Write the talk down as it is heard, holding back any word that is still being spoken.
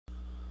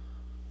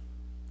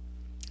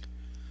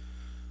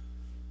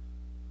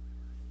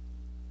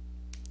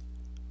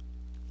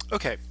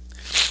Okay,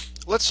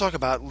 let's talk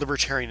about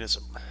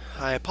libertarianism.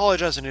 I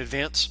apologize in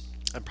advance.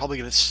 I'm probably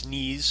going to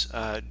sneeze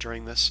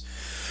during this,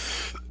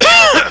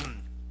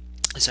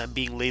 as I'm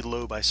being laid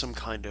low by some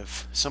kind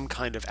of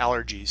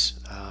allergies.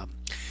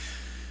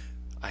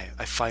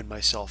 I find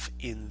myself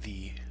in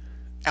the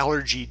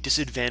allergy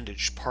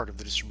disadvantaged part of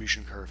the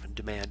distribution curve and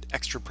demand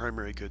extra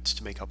primary goods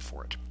to make up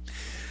for it.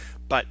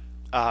 But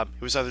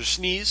it was either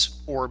sneeze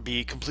or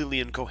be completely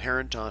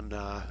incoherent on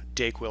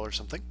Dayquil or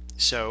something.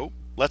 So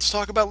let's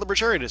talk about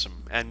libertarianism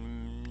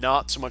and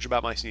not so much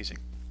about my sneezing.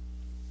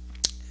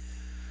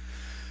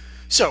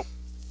 So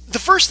the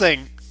first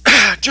thing,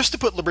 just to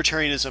put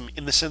libertarianism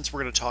in the sense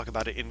we're going to talk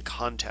about it in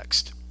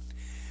context.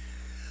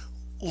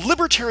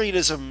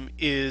 Libertarianism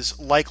is,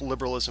 like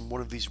liberalism,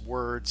 one of these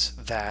words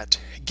that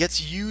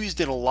gets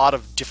used in a lot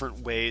of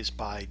different ways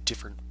by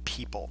different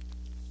people.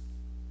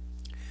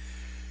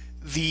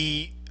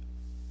 The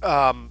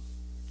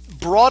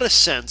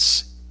broadest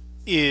sense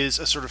is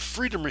a sort of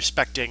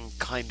freedom-respecting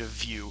kind of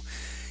view,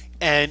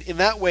 and in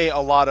that way a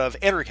lot of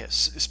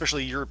anarchists,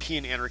 especially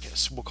European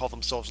anarchists, will call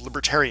themselves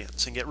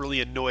libertarians and get really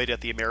annoyed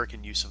at the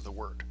American use of the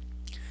word.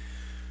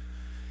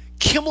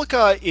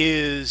 Kimlicka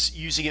is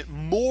using it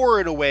more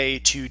in a way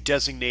to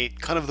designate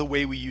kind of the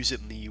way we use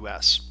it in the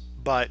US,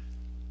 but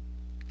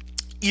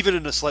even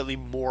in a slightly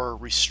more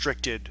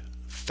restricted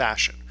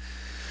fashion.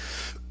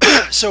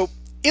 So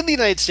in the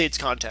United States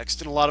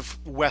context, in a lot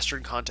of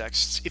Western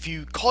contexts, if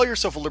you call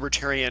yourself a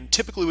libertarian,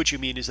 typically what you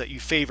mean is that you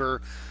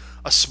favor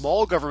a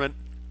small government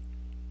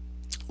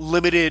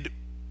limited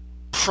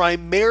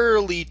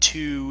primarily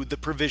to the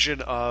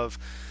provision of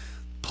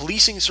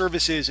policing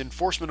services,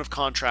 enforcement of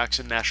contracts,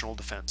 and national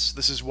defense.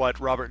 This is what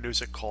Robert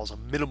Nozick calls a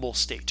minimal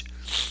state.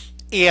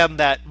 And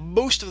that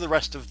most of the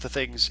rest of the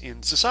things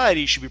in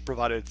society should be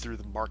provided through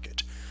the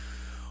market.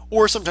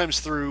 Or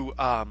sometimes through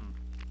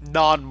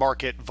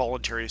non-market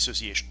voluntary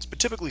associations, but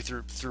typically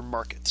through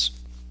markets.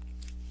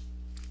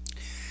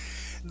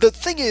 The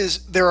thing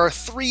is, there are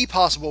three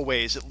possible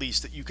ways, at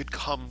least, that you could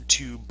come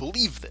to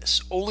believe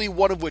this, only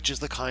one of which is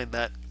the kind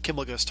that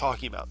Kimlicka is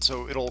talking about.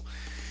 So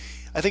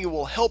I think it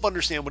will help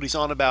understand what he's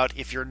on about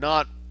if you're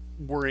not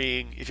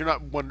worrying, if you're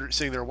not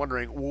sitting there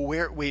wondering,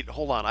 well, wait,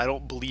 hold on, I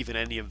don't believe in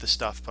any of this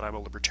stuff, but I'm a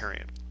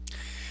libertarian.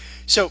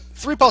 So,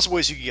 three possible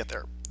ways you could get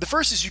there. The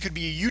first is you could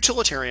be a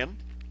utilitarian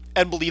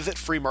and believe that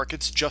free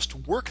markets just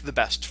work the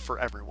best for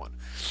everyone.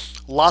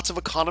 Lots of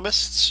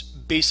economists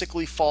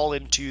basically fall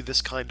into this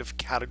kind of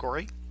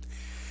category.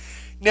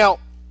 Now,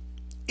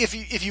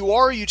 if you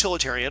are a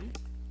utilitarian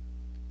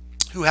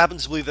who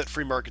happens to believe that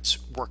free markets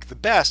work the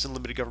best and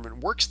limited government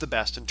works the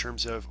best in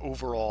terms of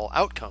overall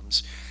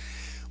outcomes,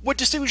 what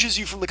distinguishes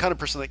you from the kind of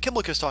person that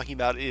Kimlicka is talking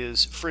about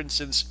is, for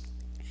instance,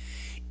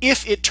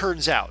 if it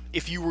turns out,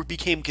 if you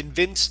became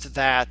convinced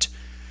that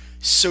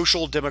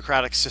social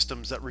democratic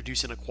systems that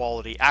reduce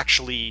inequality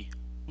actually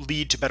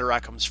lead to better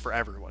outcomes for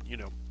everyone,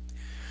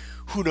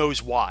 who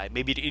knows why?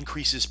 Maybe it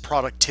increases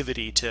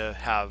productivity to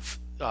have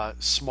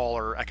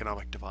smaller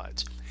economic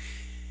divides.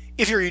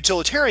 If you're a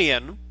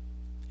utilitarian,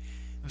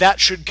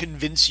 that should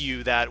convince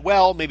you that,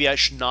 well, maybe I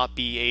should not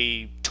be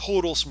a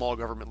total small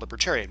government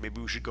libertarian. Maybe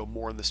we should go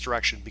more in this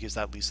direction because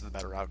that leads to the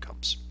better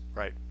outcomes,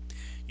 right?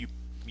 You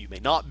may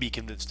not be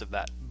convinced of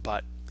that,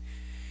 but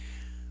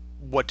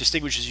what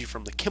distinguishes you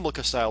from the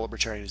Kimlicka style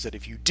libertarian is that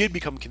if you did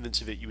become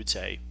convinced of it, you would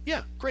say,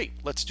 yeah, great,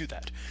 let's do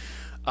that.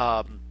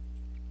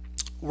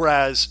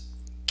 Whereas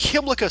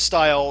Kimlicka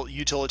style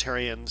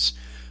utilitarians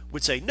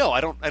would say, no,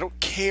 I don't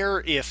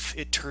care if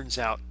it turns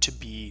out to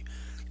be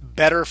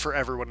better for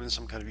everyone in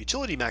some kind of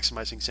utility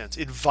maximizing sense.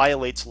 It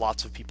violates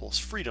lots of people's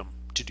freedom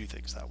to do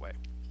things that way.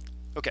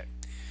 Okay.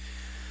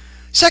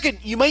 Second,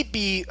 you might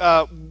be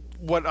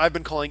what I've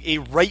been calling a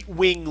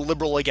right-wing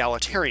liberal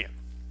egalitarian.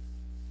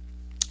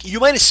 You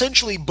might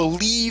essentially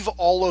believe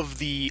all of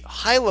the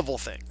high-level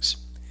things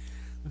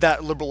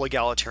that liberal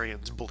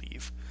egalitarians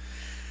believe.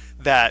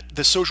 That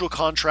the social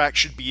contract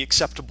should be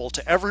acceptable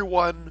to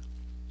everyone,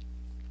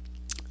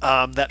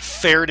 that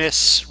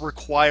fairness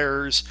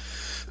requires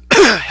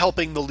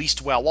helping the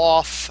least well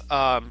off,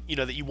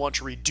 that you want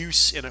to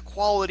reduce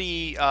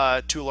inequality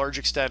to a large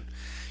extent.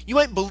 You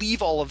might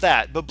believe all of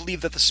that, but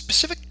believe that the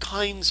specific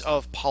kinds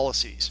of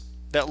policies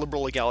that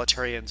liberal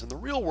egalitarians in the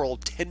real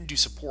world tend to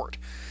support,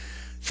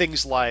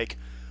 things like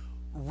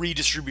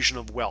redistribution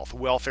of wealth,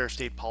 welfare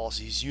state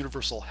policies,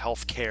 universal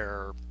health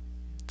care,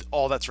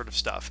 all that sort of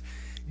stuff,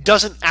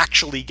 doesn't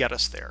actually get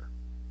us there,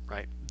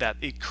 right? That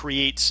it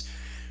creates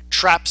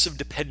traps of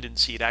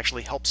dependency. It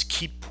actually helps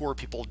keep poor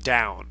people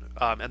down.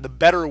 And the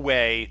better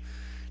way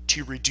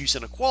to reduce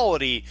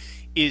inequality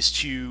is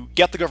to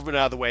get the government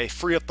out of the way,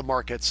 free up the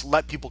markets,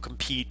 let people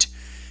compete,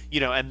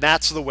 and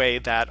that's the way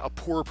that a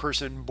poor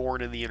person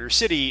born in the inner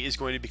city is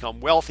going to become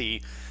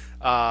wealthy,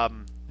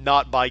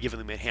 not by giving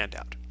them a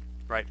handout,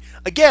 right?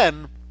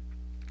 Again,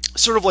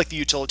 sort of like the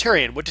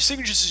utilitarian, what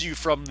distinguishes you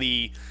from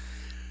the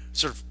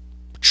sort of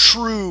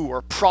true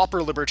or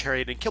proper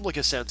libertarian in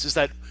Kimlicka's sense is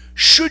that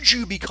should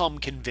you become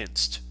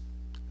convinced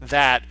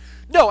that,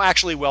 no,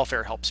 actually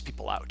welfare helps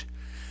people out,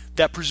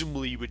 that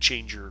presumably you would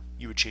change your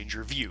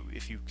view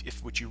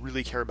if what you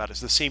really care about is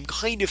the same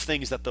kind of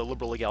things that the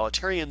liberal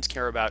egalitarians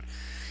care about,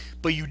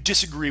 but you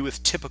disagree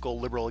with typical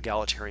liberal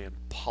egalitarian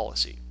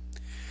policy.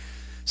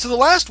 So the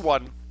last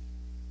one,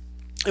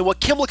 and what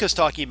Kimlicka is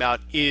talking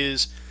about,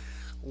 is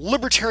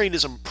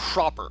libertarianism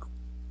proper,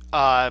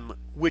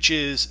 which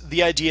is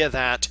the idea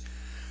that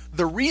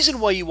the reason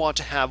why you want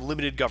to have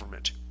limited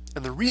government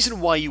and the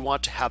reason why you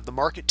want to have the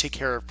market take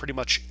care of pretty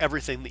much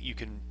everything that you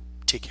can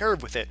take care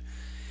of with it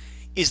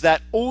is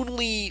that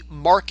only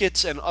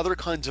markets and other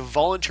kinds of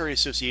voluntary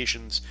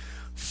associations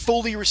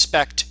fully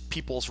respect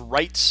people's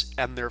rights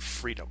and their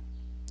freedom.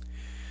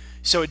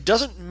 So it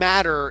doesn't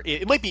matter,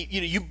 it might be,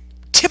 you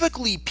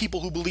typically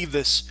people who believe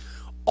this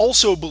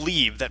also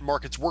believe that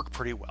markets work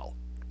pretty well,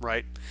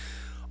 right?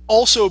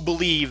 Also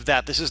believe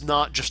that this is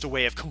not just a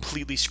way of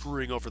completely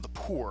screwing over the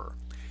poor.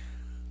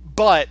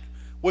 But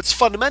what's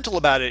fundamental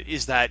about it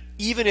is that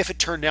even if it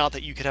turned out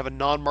that you could have a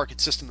non-market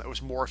system that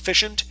was more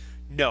efficient,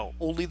 no,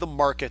 only the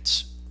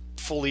markets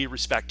fully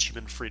respect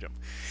human freedom.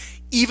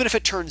 Even if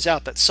it turns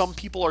out that some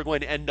people are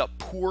going to end up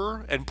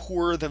poorer and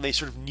poorer than they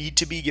sort of need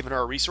to be given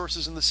our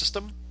resources in the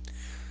system,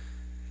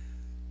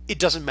 it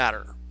doesn't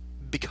matter,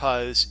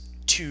 because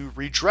to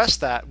redress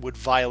that would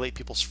violate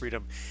people's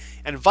freedom,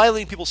 and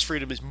violating people's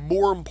freedom is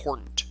more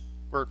important,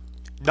 or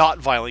not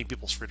violating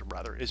people's freedom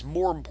rather, is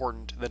more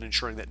important than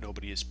ensuring that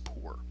nobody is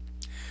poor.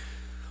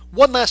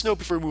 One last note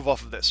before we move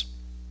off of this.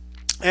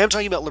 I am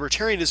talking about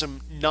libertarianism,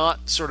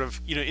 not sort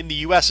of, in the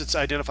US it's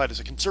identified as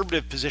a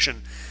conservative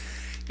position,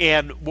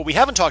 and what we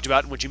haven't talked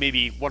about, and what you may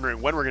be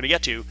wondering when we're going to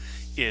get to,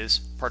 is,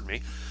 pardon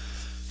me,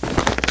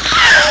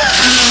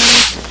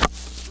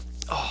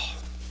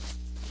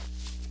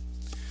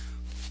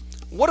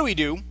 what do we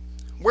do?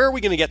 Where are we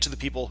going to get to the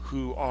people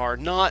who are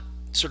not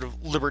sort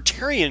of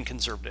libertarian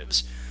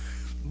conservatives,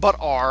 but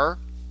are,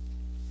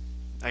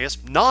 I guess,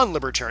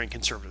 non-libertarian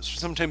conservatives,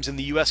 sometimes in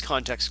the US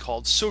context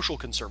called social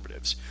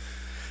conservatives?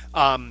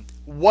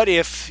 What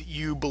if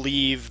you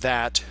believe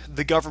that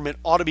the government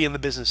ought to be in the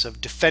business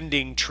of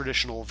defending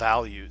traditional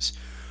values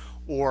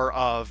or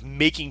of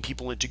making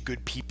people into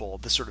good people,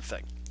 this sort of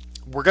thing?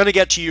 We're going to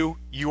get to you.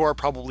 You are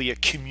probably a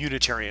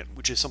communitarian,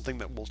 which is something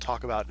that we'll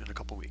talk about in a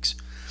couple weeks.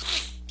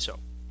 So,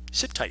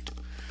 sit tight.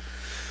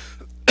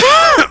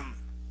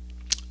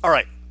 All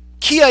right,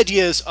 key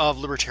ideas of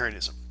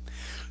libertarianism.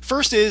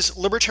 First is,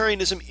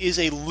 libertarianism is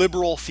a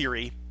liberal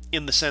theory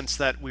in the sense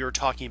that we were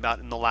talking about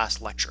in the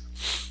last lecture.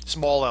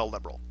 Small l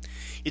liberal.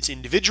 It's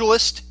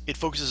individualist, it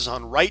focuses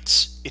on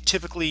rights, it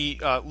typically,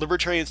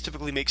 libertarians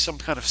typically make some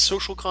kind of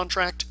social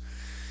contract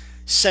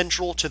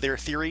central to their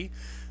theory,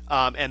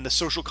 and the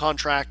social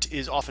contract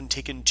is often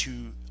taken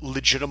to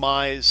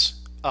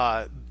legitimize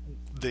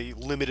the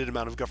limited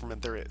amount of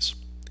government there is.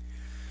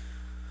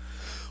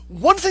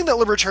 One thing that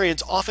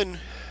libertarians often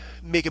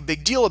make a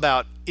big deal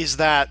about is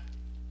that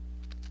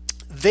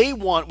they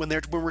want, when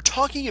we're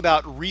talking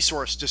about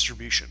resource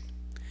distribution,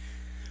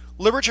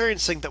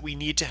 libertarians think that we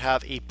need to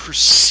have a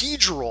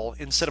procedural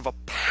instead of a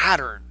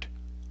patterned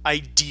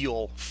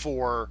ideal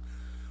for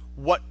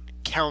what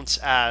counts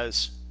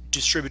as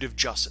distributive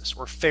justice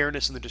or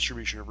fairness in the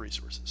distribution of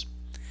resources.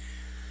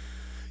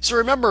 So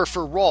remember,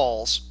 for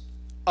Rawls,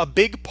 a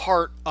big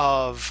part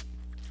of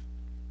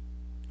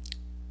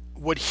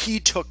what he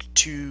took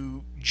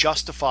to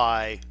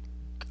justify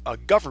a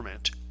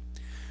government,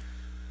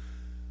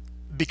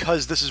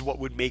 because this is what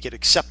would make it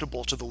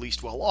acceptable to the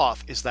least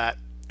well-off, is that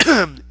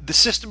the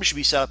system should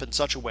be set up in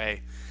such a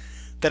way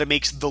that it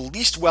makes the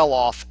least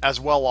well-off as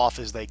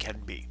they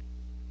can be.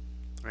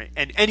 Right?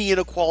 And any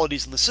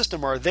inequalities in the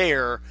system are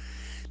there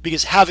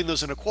because having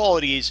those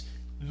inequalities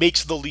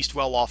makes the least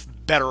well-off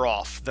better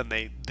off than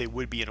they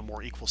would be in a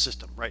more equal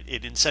system. Right?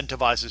 It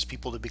incentivizes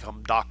people to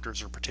become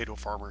doctors or potato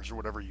farmers or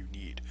whatever you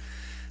need,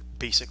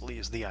 basically,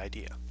 is the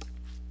idea.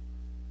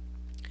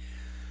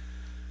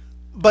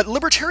 But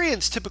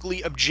libertarians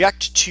typically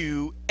object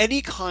to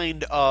any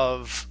kind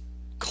of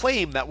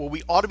claim that what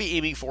we ought to be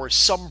aiming for is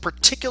some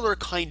particular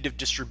kind of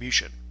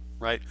distribution,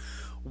 right?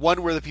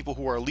 One where the people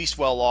who are least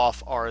well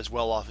off are as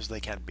well off as they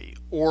can be,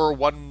 or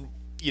one,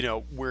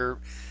 where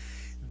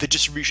the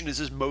distribution is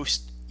as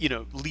most,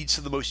 leads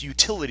to the most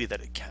utility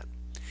that it can.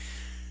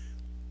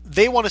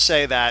 They want to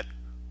say that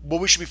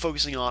what we should be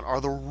focusing on are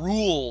the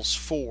rules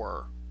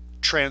for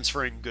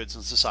transferring goods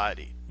in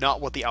society, not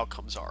what the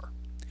outcomes are.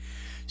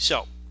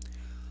 So,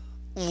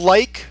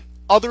 like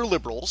other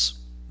liberals,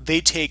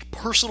 they take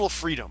personal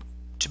freedom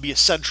to be a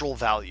central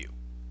value.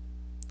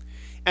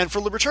 And for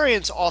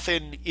libertarians,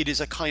 often it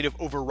is a kind of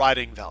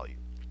overriding value.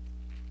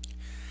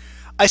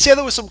 I say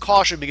that with some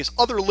caution because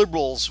other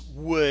liberals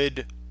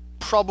would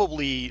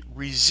probably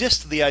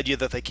resist the idea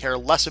that they care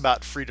less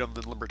about freedom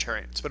than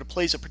libertarians, but it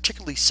plays a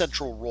particularly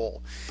central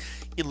role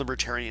in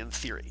libertarian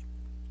theory.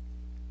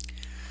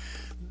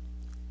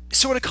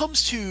 So when it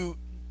comes to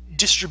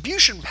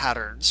distribution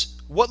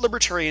patterns, what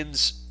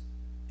libertarians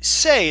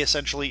say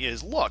essentially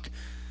is, look,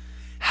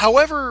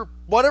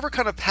 whatever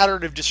kind of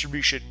pattern of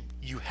distribution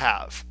you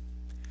have,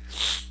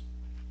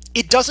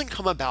 it doesn't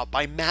come about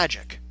by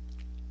magic.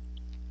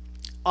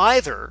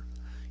 Either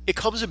it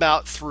comes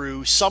about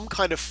through some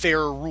kind of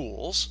fair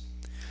rules.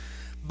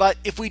 But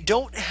if we're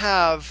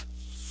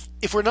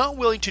not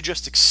willing to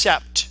just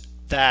accept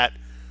that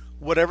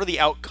whatever the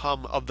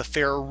outcome of the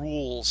fair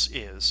rules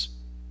is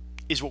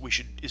what we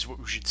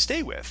should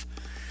stay with,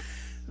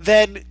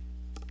 then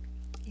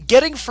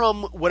getting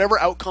from whatever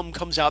outcome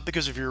comes out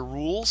because of your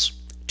rules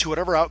to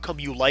whatever outcome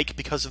you like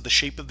because of the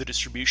shape of the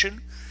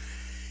distribution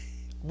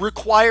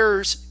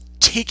requires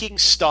taking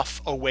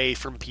stuff away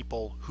from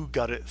people who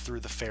got it through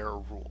the fair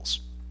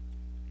rules.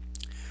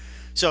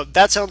 So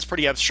that sounds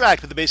pretty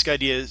abstract, but the basic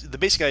idea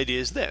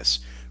is this,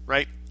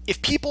 right?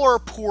 If people are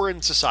poor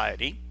in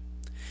society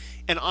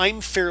and I'm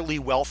fairly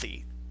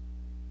wealthy,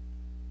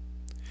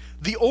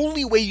 the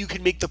only way you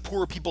can make the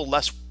poor people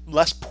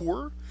less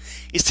poor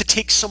is to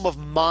take some of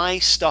my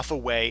stuff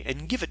away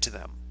and give it to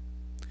them.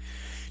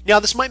 Now,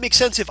 this might make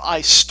sense if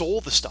I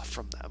stole the stuff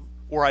from them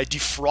or I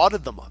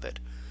defrauded them of it,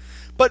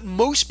 but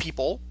most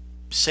people,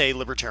 say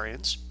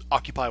libertarians,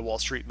 Occupy Wall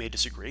Street may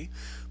disagree,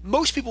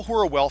 most people who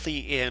are wealthy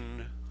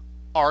in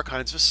our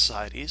kinds of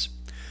societies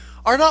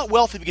are not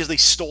wealthy because they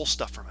stole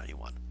stuff from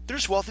anyone. They're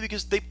just wealthy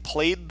because they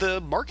played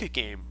the market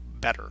game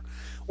better.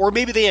 Or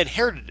maybe they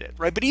inherited it,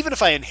 right? But even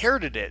if I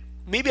inherited it,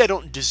 maybe I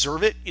don't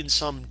deserve it in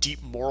some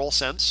deep moral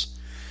sense.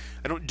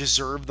 I don't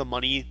deserve the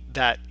money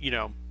that,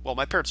 well,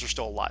 my parents are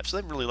still alive, so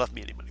they haven't really left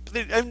me any money.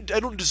 But I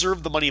don't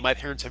deserve the money my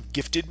parents have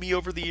gifted me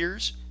over the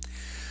years.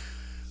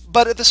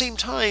 But at the same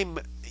time,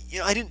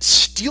 I didn't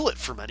steal it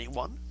from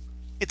anyone.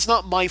 It's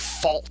not my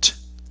fault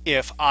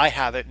if I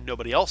have it and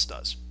nobody else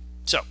does.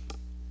 So,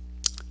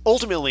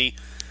 ultimately,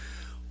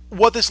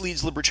 what this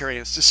leads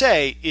libertarians to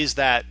say is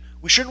that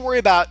we shouldn't worry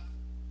about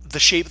the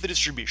shape of the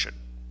distribution.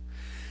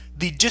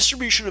 The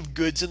distribution of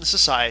goods in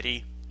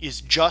society is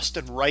just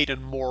and right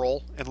and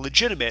moral and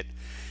legitimate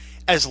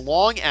as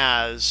long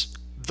as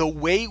the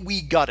way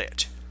we got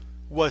it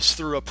was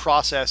through a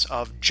process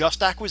of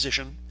just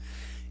acquisition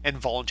and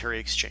voluntary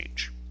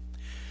exchange.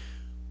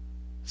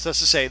 So that's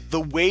to say,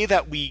 the way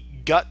that we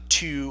got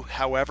to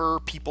however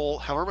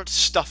much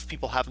stuff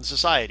people have in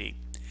society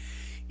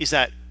is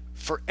that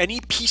for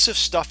any piece of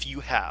stuff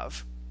you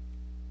have,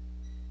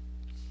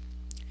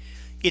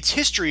 its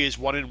history is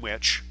one in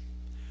which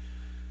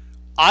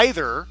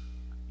either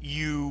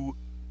you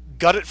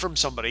got it from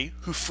somebody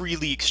who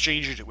freely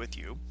exchanged it with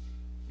you,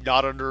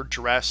 not under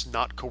duress,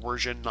 not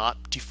coercion,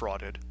 not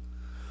defrauded,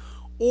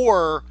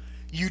 or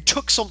you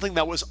took something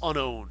that was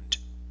unowned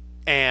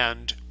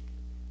and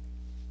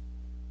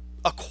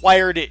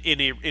acquired it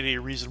in a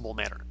reasonable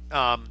manner.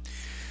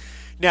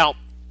 Now,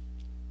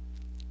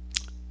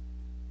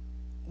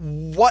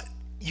 what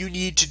you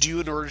need to do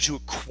in order to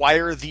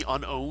acquire the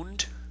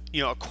unowned,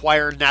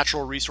 acquire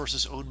natural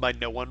resources owned by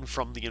no one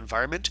from the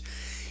environment,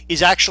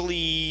 is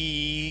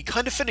actually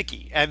kind of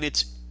finicky, and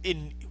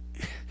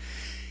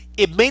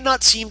it may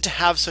not seem to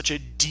have such a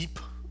deep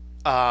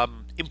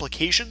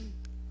implication,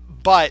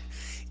 but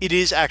it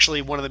is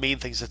actually one of the main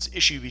things that's an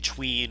issue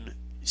between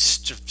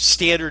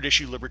standard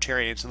issue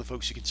libertarians and the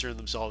folks who consider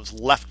themselves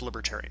left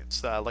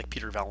libertarians, like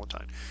Peter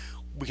Valentine.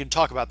 We can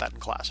talk about that in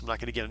class. I'm not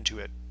going to get into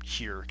it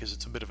here because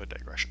it's a bit of a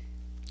digression.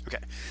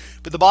 Okay,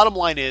 but the bottom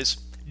line is,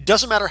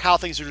 doesn't matter how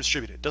things are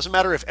distributed. Doesn't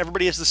matter if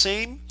everybody has the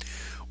same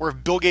or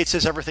if Bill Gates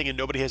has everything and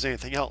nobody has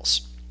anything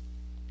else.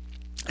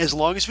 As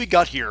long as we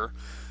got here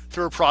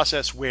through a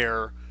process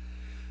where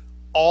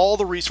all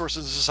the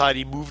resources in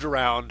society moved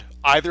around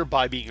either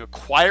by being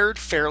acquired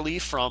fairly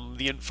from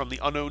the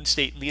unknown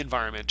state in the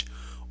environment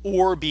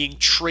or being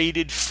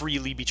traded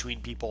freely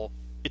between people,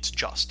 it's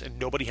just, and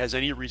nobody has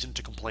any reason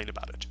to complain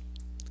about it.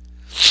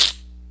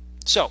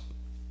 So,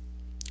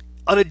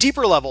 on a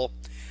deeper level,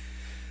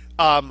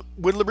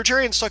 when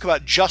libertarians talk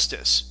about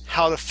justice,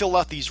 how to fill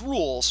out these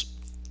rules,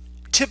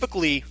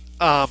 typically,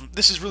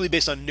 this is really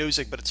based on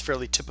Nozick, but it's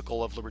fairly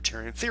typical of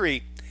libertarian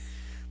theory.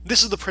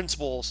 These are the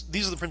principles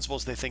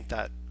they think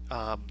that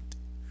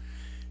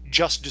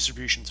just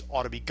distributions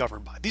ought to be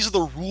governed by. These are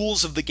the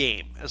rules of the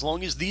game. As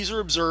long as these are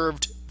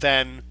observed,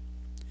 then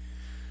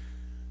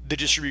the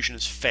distribution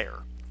is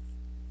fair.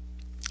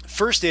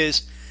 First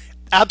is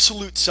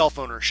absolute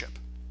self-ownership.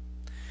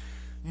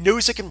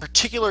 Nozick in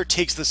particular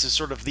takes this as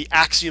sort of the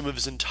axiom of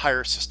his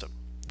entire system,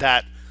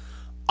 that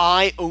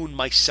I own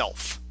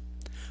myself.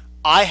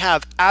 I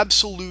have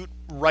absolute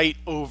right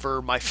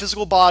over my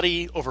physical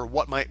body, over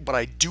what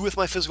I do with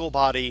my physical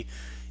body,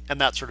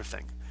 and that sort of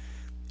thing.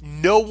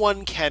 No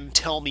one can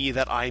tell me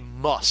that I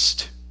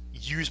must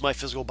use my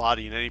physical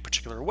body in any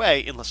particular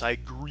way unless I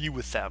agree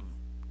with them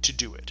to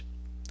do it.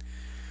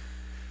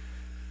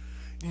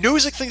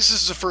 Nozick thinks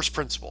this is a first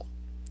principle.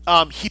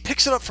 He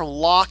picks it up from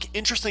Locke.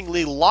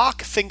 Interestingly,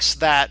 Locke thinks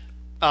that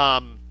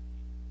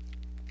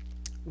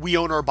we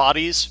own our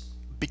bodies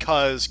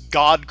because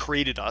God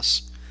created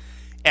us,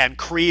 and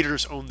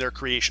creators own their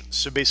creations.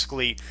 So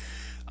basically,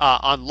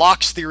 on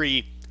Locke's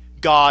theory,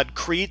 God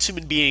creates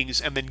human beings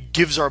and then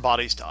gives our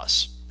bodies to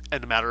us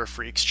in a matter of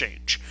free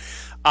exchange.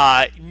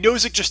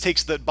 Nozick just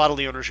takes the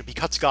bodily ownership, he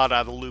cuts God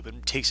out of the loop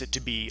and takes it to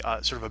be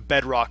sort of a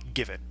bedrock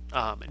given.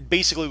 And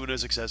basically what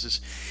Nozick says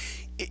is,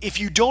 if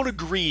you don't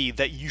agree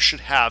that you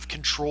should have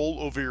control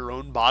over your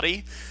own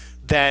body,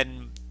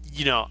 then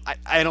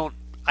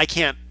I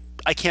can't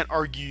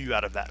argue you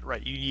out of that,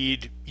 right?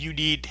 You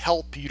need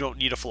help. You don't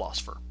need a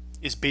philosopher.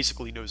 Is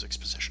basically Nozick's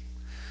position.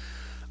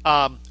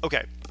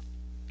 Okay.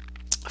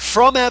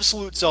 From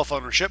absolute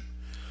self-ownership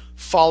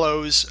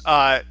follows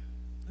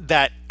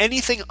that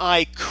anything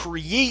I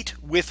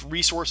create with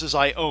resources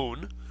I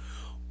own,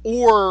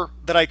 or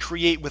that I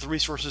create with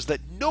resources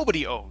that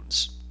nobody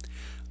owns.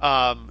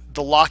 The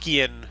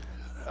Lockean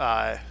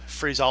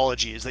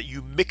phraseology is that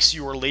you mix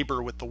your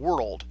labor with the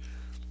world,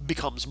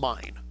 becomes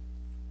mine.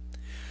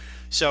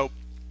 So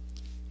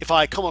if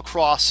I come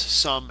across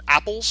some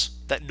apples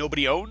that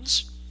nobody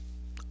owns,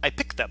 I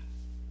pick them,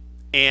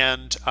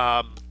 and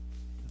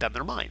then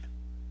they're mine.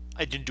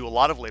 I didn't do a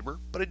lot of labor,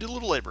 but I did a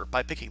little labor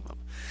by picking them.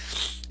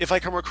 If I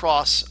come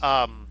across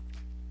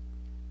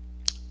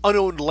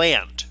unowned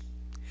land,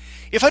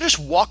 if I just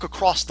walk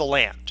across the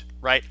land,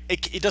 right,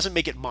 it doesn't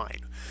make it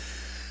mine.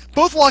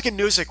 Both Locke and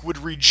Nozick would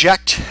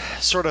reject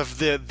sort of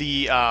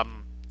the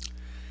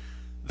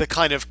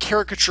kind of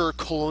caricature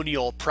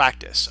colonial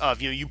practice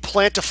of, you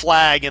plant a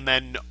flag and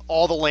then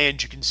all the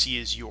land you can see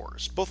is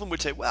yours. Both of them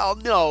would say, well,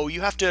 no,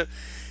 you have to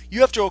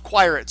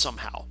acquire it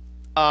somehow.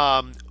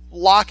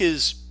 Locke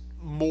is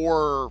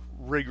more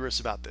rigorous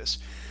about this.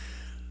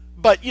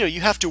 But, you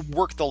have to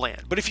work the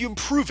land. But if you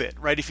improve it,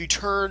 right, if you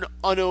turn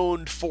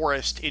unowned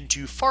forest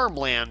into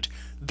farmland,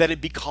 then it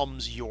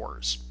becomes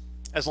yours.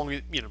 As long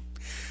as, yeah,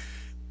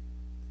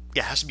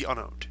 it has to be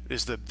unowned,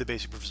 is the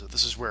basic purpose.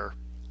 This is where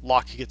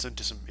Locke gets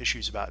into some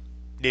issues about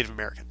Native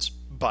Americans.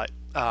 But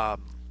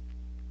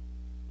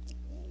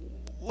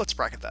let's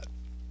bracket that.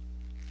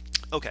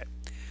 Okay.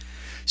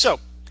 So,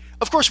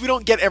 of course, we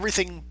don't get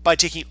everything by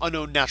taking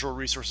unknown natural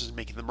resources and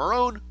making them our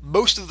own.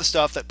 Most of the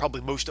stuff that probably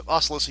most of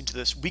us listening to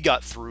this, we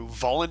got through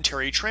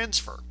voluntary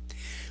transfer.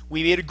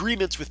 We made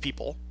agreements with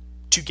people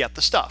to get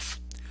the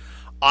stuff.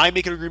 I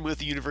make an agreement with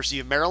the University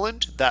of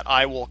Maryland that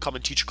I will come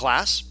and teach a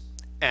class,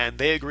 and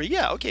they agree,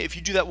 yeah, okay, if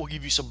you do that, we'll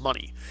give you some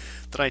money.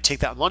 Then I take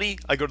that money,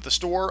 I go to the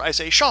store, I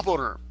say, shop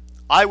owner,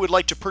 I would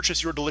like to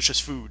purchase your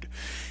delicious food.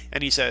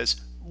 And he says,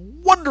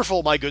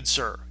 wonderful, my good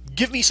sir.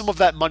 Give me some of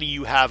that money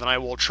you have and I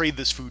will trade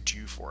this food to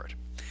you for it.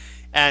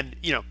 And,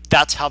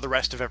 that's how the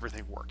rest of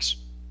everything works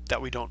that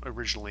we don't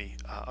originally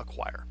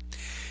acquire.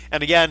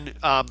 And again,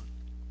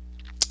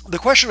 the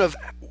question of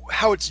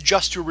how it's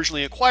just to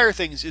originally acquire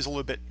things is a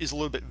little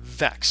bit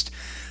vexed.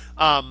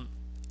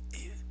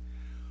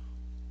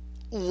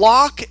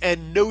 Locke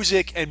and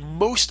Nozick and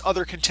most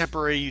other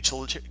contemporary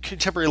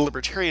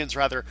libertarians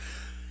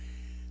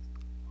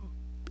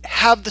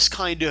have this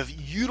kind of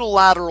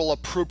unilateral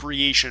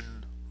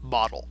appropriation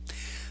model.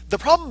 The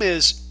problem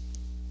is,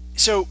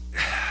 so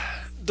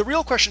the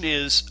real question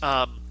is,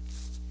 pardon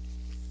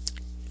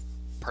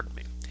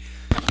me.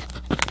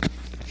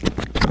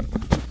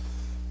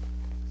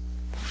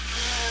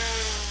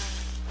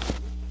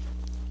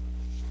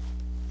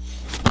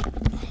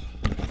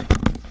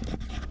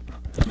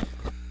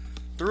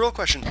 The real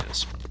question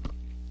is,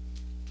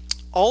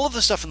 all of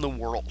the stuff in the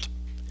world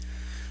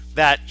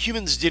that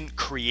humans didn't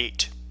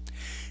create,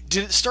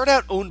 did it start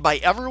out owned by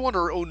everyone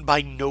or owned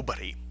by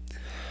nobody?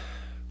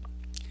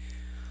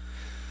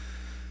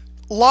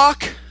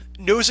 Locke,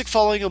 Nozick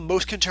following of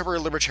most contemporary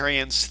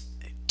libertarians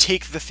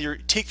take the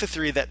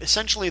theory that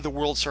essentially the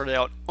world started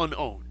out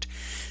unowned.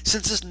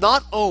 Since it's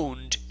not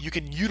owned, you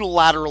can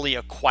unilaterally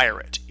acquire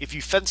it. If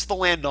you fence the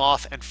land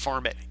off and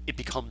farm it, it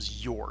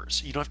becomes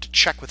yours. You don't have to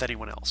check with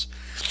anyone else.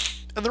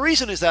 And the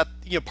reason is that,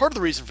 part of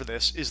the reason for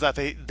this is that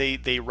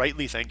they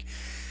rightly think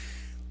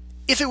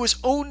if it was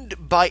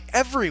owned by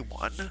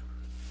everyone,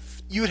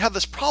 you would have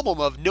this problem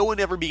of no one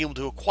ever being able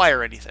to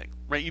acquire anything,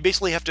 right? You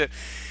basically have to,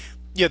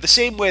 the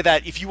same way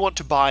that if you want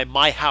to buy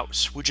my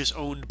house, which is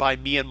owned by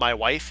me and my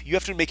wife, you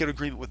have to make an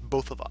agreement with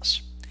both of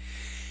us.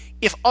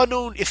 If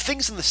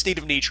things in the state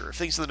of nature, if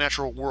things in the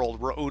natural world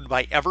were owned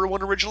by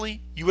everyone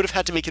originally, you would have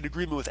had to make an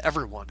agreement with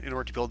everyone in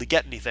order to be able to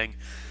get anything.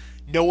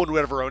 No one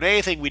would ever own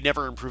anything. We'd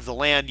never improve the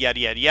land, yada,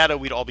 yada, yada.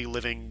 We'd all be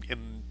living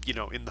in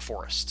the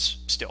forests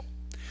still.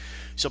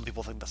 Some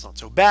people think that's not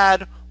so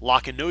bad.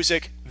 Locke and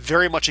Nozick,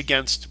 very much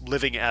against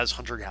living as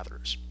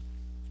hunter-gatherers.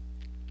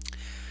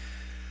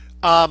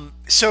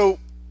 So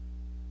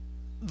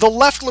the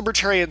left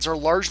libertarians are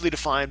largely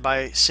defined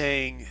by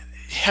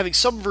having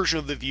some version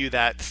of the view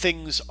that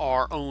things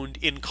are owned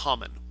in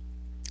common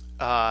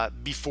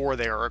before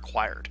they are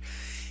acquired.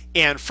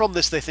 And from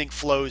this, they think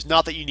flows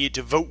not that you need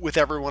to vote with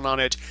everyone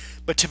on it,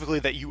 but typically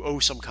that you owe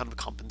some kind of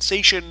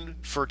compensation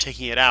for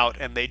taking it out,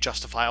 and they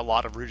justify a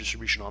lot of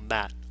redistribution on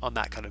that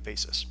kind of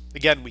basis.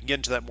 Again, we can get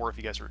into that more if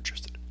you guys are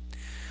interested.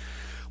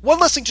 One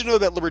last thing to know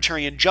about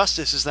libertarian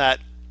justice is that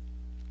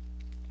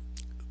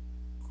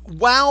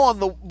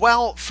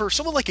while for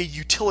someone like a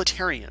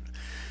utilitarian,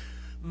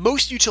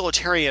 most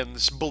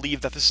utilitarians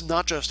believe that this is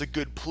not just a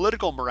good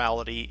political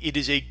morality, it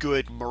is a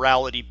good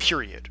morality,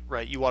 period,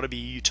 right? You ought to be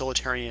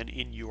utilitarian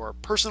in your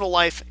personal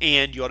life,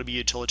 and you ought to be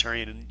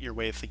utilitarian in your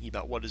way of thinking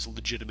about what is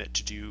legitimate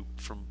to do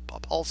from a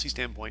policy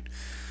standpoint.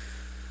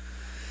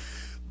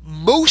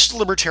 Most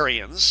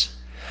libertarians,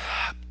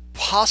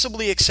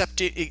 possibly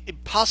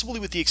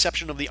with the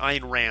exception of the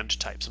Ayn Rand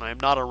types, and I am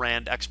not a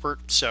Rand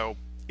expert, so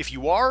if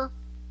you are,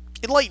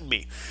 enlighten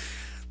me.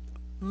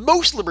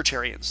 Most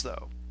libertarians,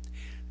 though,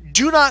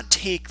 do not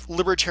take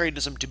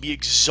libertarianism to be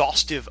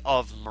exhaustive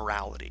of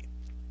morality.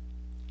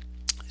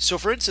 So,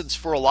 for instance,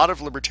 for a lot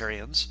of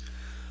libertarians,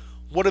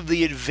 one of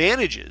the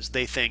advantages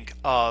they think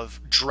of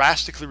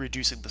drastically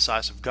reducing the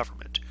size of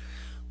government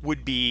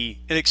would be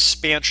an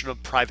expansion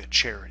of private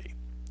charity.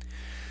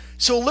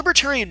 So a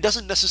libertarian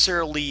doesn't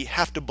necessarily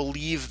have to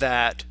believe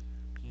that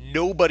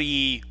it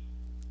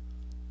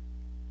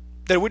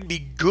wouldn't be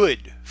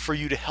good for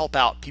you to help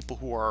out people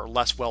who are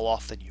less well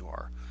off than you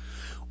are.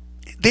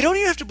 They don't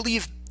even have to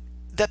believe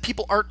that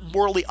people aren't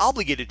morally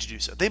obligated to do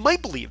so. They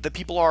might believe that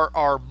people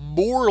are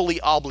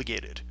morally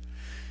obligated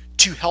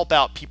to help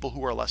out people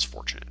who are less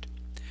fortunate.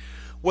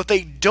 What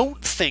they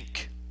don't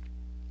think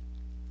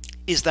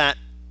is that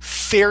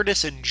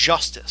fairness and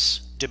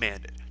justice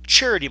demand it.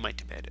 Charity might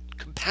demand it.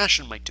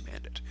 Compassion might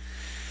demand it.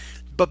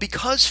 But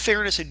because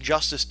fairness and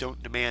justice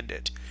don't demand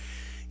it,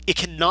 it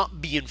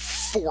cannot be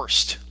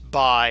enforced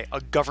by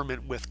a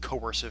government with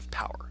coercive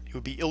power. It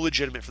would be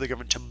illegitimate for the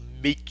government to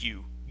make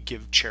you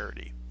give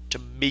charity, to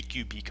make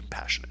you be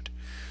compassionate.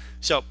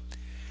 So,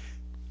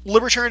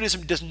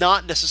 libertarianism does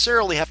not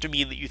necessarily have to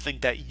mean that you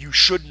think that you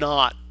should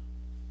not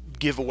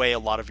give away a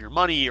lot of your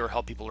money or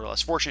help people who are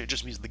less fortunate. It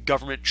just means the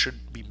government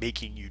should be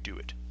making you do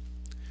it.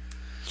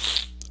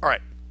 All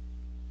right.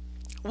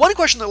 One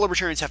question that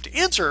libertarians have to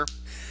answer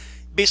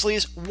basically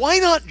is, why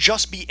not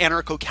just be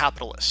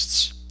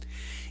anarcho-capitalists?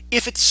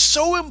 If it's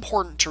so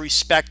important to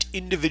respect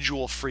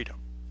individual freedom,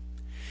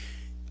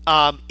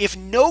 if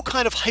no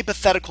kind of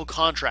hypothetical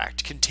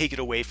contract can take it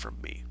away from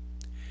me,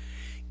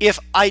 if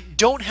I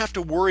don't have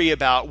to worry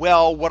about,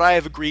 well, would I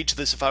have agreed to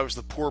this if I was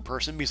the poor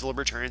person? Because the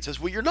libertarian says,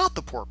 well, you're not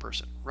the poor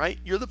person, right?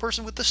 You're the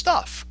person with the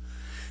stuff.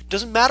 It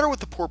doesn't matter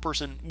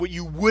what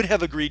you would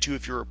have agreed to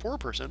if you're a poor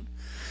person.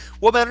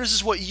 What matters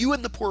is what you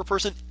and the poor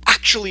person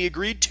actually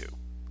agreed to.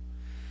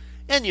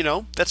 And,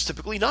 that's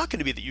typically not going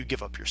to be that you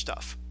give up your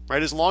stuff,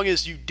 right? As long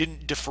as you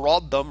didn't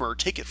defraud them or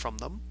take it from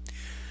them,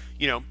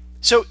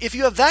 So if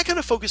you have that kind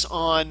of focus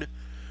on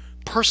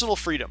personal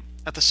freedom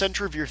at the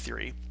center of your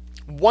theory,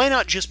 why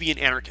not just be an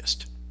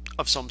anarchist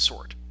of some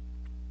sort?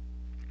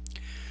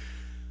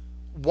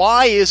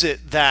 Why is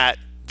it that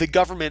the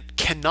government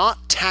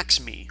cannot tax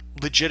me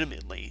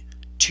legitimately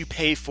to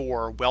pay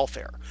for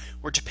welfare,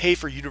 or to pay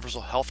for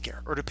universal health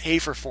care, or to pay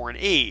for foreign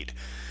aid,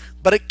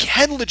 but it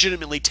can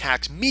legitimately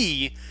tax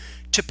me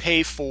to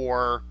pay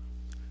for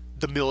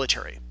the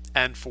military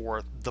and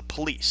for the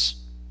police?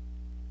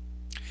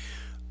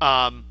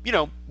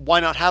 Why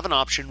not have an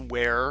option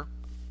where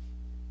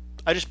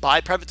I just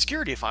buy private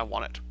security if I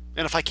want it?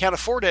 And if I can't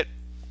afford it,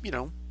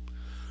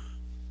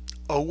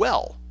 oh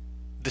well.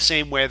 The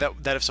same way that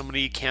if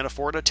somebody can't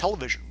afford a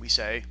television, we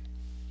say,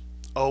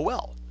 oh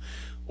well.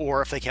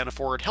 Or if they can't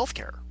afford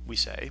healthcare, we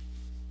say,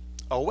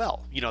 oh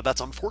well.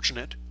 That's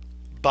unfortunate,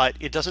 but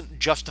it doesn't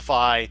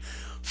justify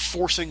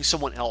forcing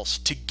someone else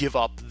to give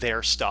up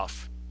their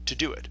stuff to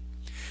do it.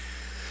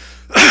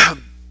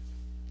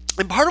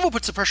 And part of what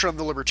puts the pressure on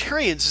the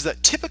libertarians is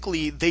that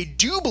typically they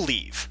do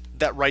believe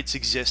that rights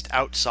exist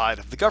outside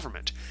of the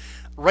government.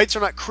 Rights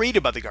are not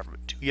created by the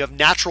government. You have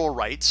natural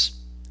rights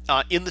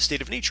in the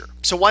state of nature.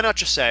 So why not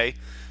just say,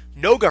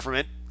 no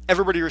government,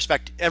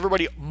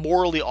 everybody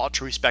morally ought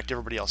to respect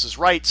everybody else's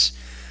rights,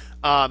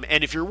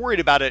 and if you're worried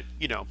about it,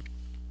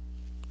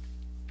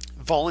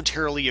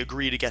 voluntarily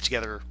agree to get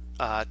together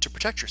to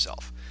protect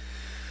yourself.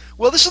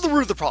 Well, this is the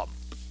root of the problem.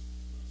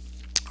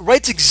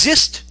 Rights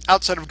exist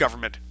outside of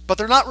government, but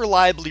they're not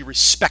reliably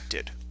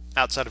respected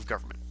outside of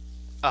government,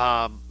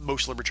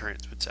 most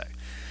libertarians would say.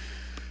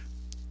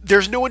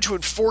 There's no one to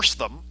enforce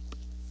them,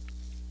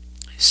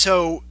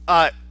 so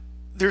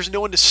there's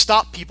no one to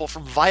stop people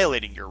from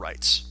violating your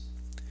rights.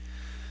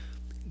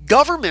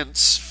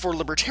 Governments, for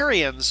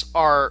libertarians,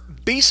 are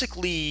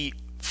basically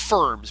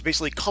firms,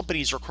 basically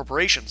companies or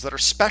corporations that are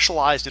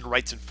specialized in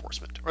rights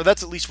enforcement, or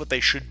that's at least what they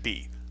should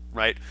be,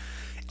 right?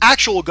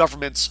 Actual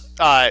governments,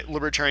 most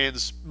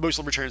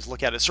libertarians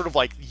look at it sort of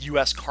like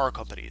U.S. car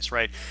companies,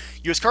 right?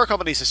 U.S. car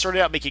companies, they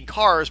started out making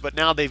cars, but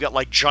now they've got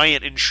like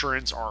giant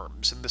insurance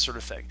arms and this sort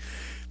of thing.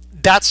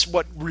 That's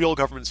what real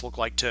governments look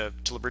like to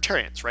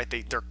libertarians, right?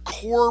 Their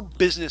core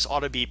business ought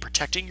to be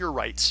protecting your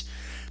rights,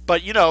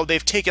 but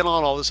they've taken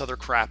on all this other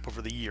crap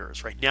over the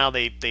years, right? Now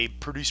they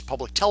produce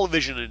public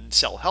television and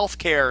sell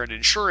healthcare and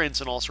insurance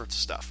and all sorts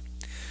of stuff.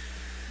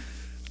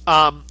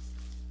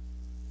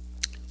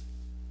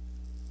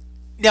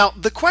 Now,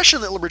 the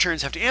question that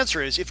libertarians have to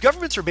answer is, if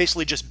governments are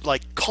basically just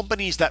like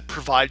companies that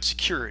provide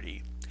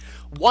security,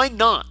 why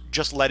not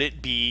just let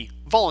it be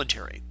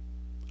voluntary?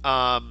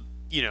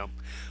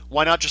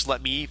 Why not just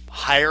let me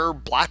hire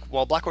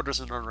Blackwater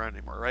doesn't run around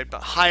anymore, right?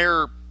 But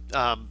hire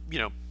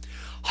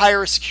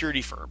a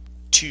security firm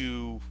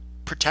to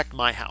protect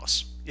my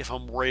house if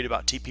I'm worried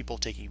about people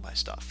taking my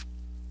stuff.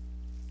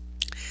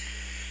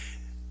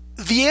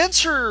 The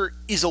answer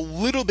is a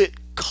little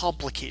bit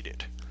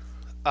complicated.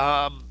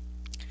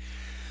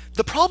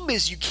 The problem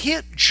is you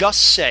can't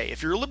just say,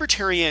 if you're a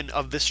libertarian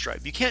of this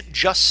stripe, you can't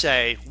just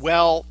say,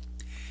 well,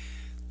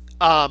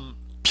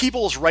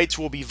 people's rights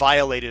will be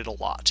violated a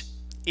lot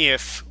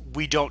if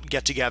we don't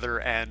get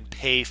together and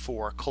pay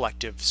for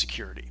collective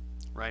security,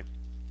 right?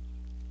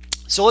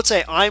 So let's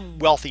say I'm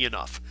wealthy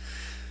enough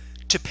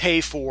to pay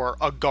for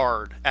a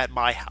guard at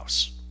my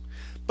house,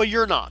 but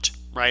you're not,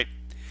 right?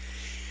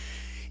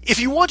 If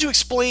you want to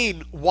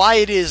explain why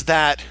it is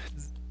that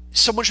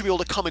someone should be able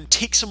to come and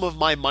take some of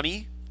my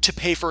money to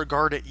pay for a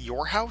guard at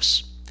your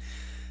house,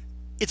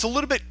 it's a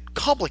little bit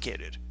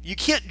complicated. You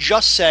can't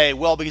just say,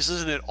 well, because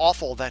isn't it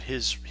awful that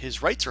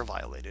his rights are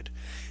violated?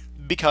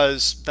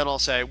 Because then I'll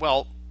say,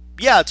 well,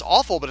 yeah, it's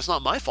awful, but it's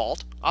not my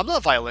fault. I'm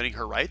not violating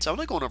her rights. I'm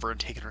not going over and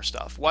taking her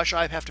stuff. Why should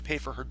I have to pay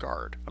for her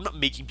guard? I'm not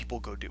making people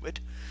go do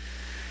it.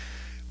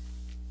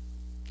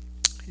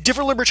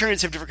 Different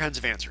libertarians have different kinds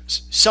of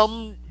answers.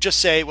 Some just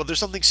say, well, there's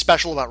something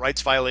special about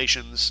rights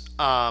violations.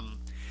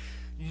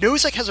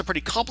 Nozick has a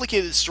pretty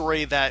complicated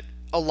story that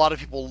a lot of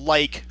people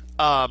like.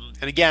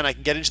 And again, I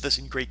can get into this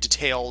in great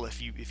detail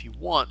if you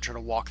want, trying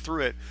to walk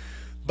through it.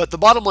 But the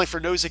bottom line for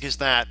Nozick is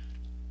that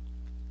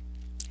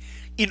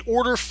in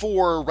order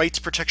for rights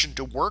protection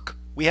to work,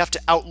 we have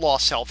to outlaw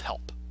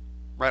self-help,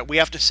 right? We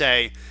have to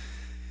say,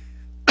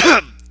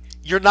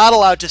 you're not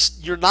allowed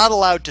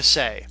to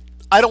say,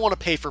 I don't want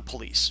to pay for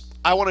police.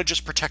 I want to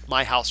just protect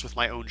my house with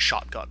my own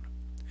shotgun.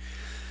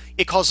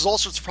 It causes all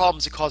sorts of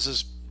problems. It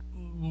causes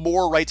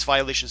more rights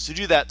violations to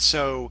do that.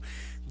 So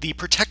the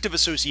protective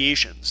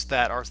associations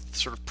that are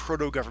sort of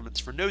proto-governments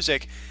for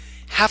Nozick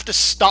have to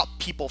stop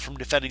people from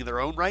defending their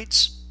own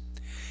rights.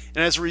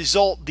 And as a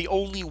result, the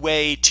only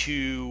way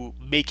to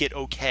make it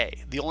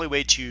okay, the only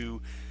way to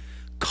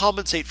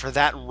compensate for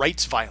that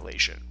rights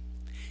violation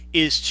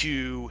is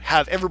to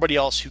have everybody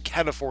else who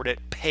can afford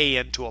it pay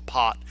into a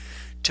pot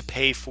to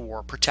pay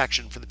for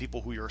protection for the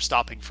people who you're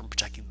stopping from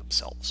protecting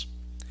themselves.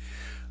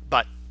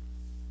 But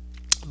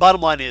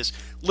bottom line is,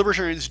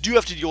 libertarians do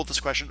have to deal with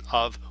this question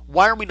of,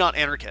 why are we not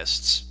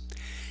anarchists?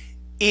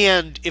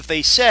 And if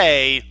they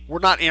say, we're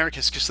not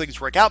anarchists because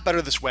things work out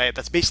better this way,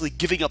 that's basically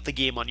giving up the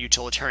game on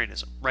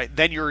utilitarianism, right?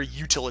 Then you're a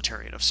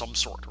utilitarian of some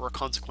sort, or a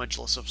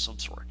consequentialist of some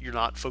sort. You're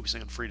not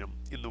focusing on freedom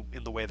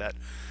in the way that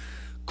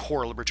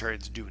core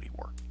libertarians do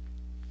anymore.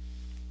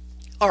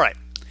 All right.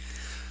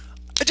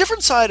 A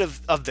different side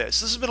of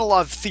this has been a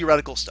lot of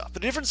theoretical stuff,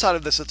 but a different side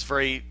of this that's a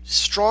very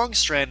strong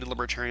strand in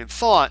libertarian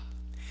thought.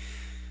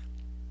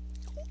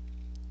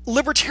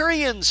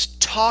 Libertarians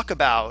talk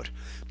about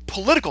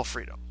political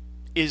freedom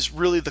is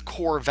really the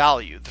core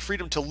value, the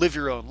freedom to live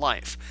your own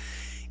life.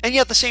 And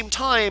yet at the same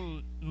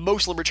time,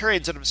 most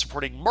libertarians end up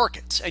supporting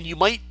markets. And you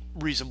might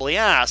reasonably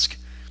ask,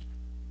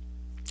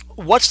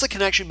 what's the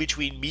connection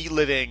between me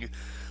living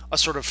a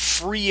sort of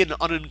free and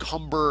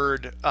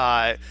unencumbered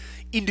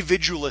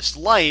individualist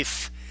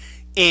life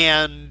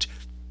and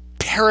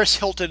Paris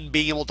Hilton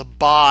being able to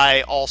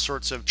buy all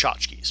sorts of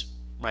tchotchkes,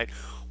 right?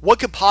 What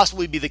could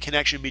possibly be the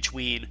connection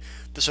between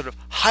the sort of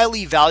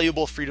highly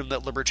valuable freedom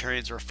that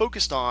libertarians are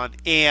focused on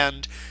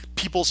and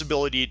people's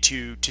ability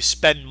to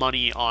spend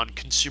money on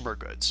consumer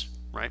goods,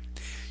 right?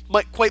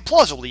 Quite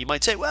plausibly, you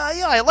might say, well,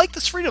 yeah, I like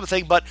this freedom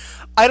thing, but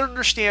I don't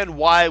understand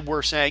why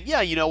we're saying,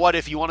 yeah, you know what,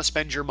 if you want to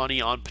spend your money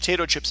on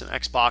potato chips and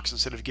Xbox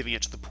instead of giving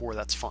it to the poor,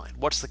 that's fine.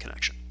 What's the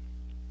connection?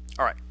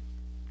 All right.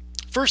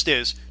 First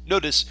is,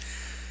 notice,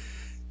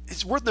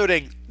 it's worth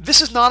noting,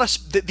 this is not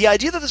the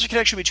idea that there's a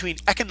connection between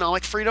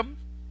economic freedom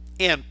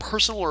and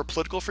personal or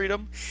political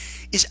freedom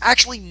is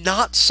actually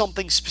not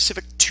something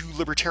specific to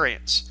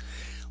libertarians.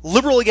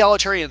 Liberal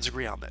egalitarians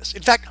agree on this.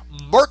 In fact,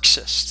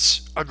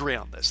 Marxists agree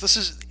on this. This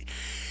is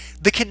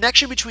the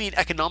connection between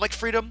economic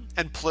freedom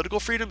and political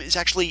freedom is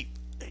actually,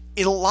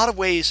 in a lot of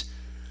ways,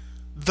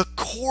 the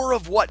core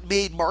of what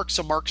made Marx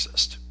a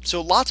Marxist.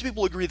 So lots of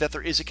people agree that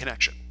there is a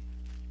connection.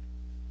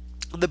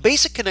 And the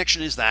basic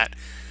connection is that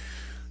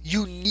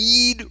you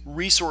need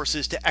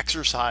resources to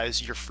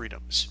exercise your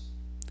freedoms.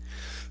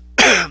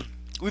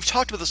 We've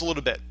talked about this a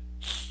little bit,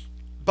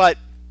 but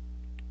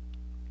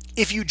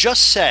if you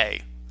just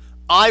say,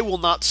 I will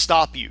not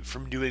stop you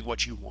from doing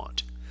what you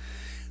want,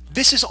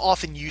 this is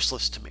often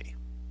useless to me.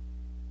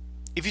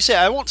 If you say,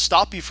 I won't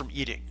stop you from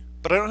eating,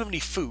 but I don't have any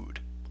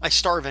food, I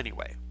starve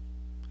anyway.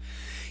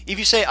 If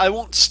you say, I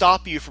won't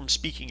stop you from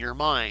speaking your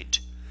mind,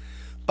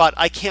 but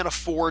I can't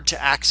afford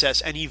to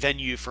access any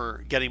venue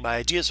for getting my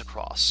ideas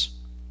across,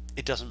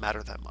 it doesn't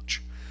matter that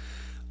much.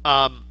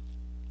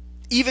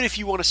 Even if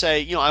you want to say,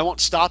 you know, I won't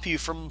stop you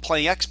from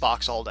playing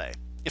Xbox all day.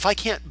 If I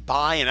can't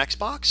buy an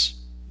Xbox,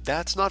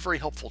 that's not very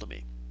helpful to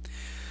me.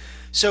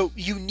 So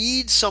you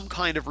need some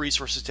kind of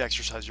resources to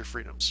exercise your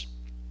freedoms.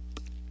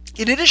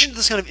 In addition to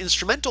this kind of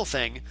instrumental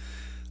thing,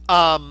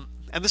 and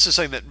this is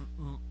something that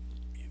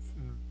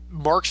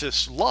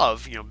Marxists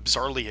love, you know,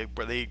 bizarrely,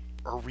 where they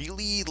are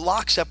really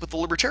lockstep with the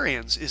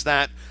libertarians, is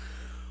that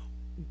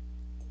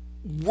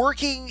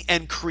working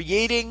and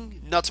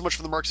creating, not so much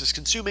for the Marxists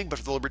consuming, but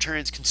for the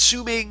libertarians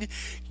consuming,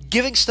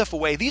 giving stuff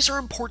away, these are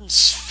important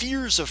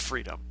spheres of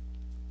freedom,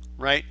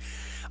 right?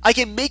 I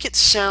can make it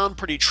sound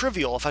pretty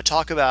trivial if I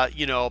talk about,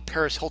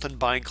 Paris Hilton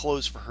buying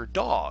clothes for her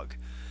dog.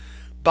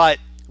 But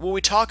when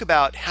we talk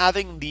about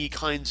having the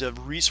kinds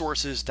of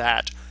resources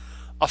that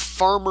a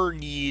farmer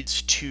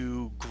needs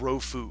to grow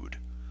food,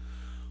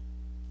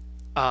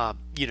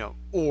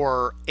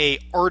 or a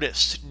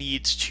artist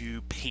needs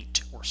to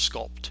paint or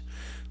sculpt,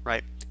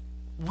 right?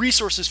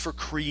 Resources for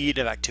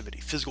creative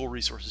activity, physical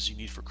resources you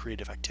need for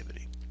creative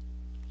activity,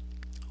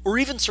 or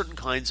even certain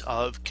kinds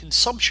of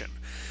consumption.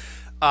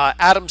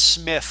 Adam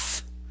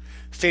Smith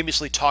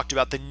famously talked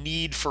about the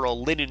need for a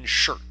linen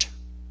shirt,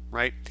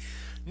 right?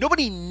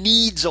 Nobody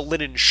needs a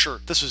linen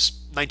shirt. This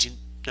was not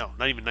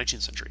even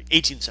 19th century,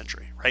 18th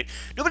century, right?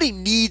 Nobody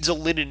needs a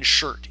linen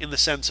shirt in the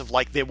sense of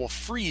like they will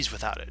freeze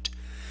without it.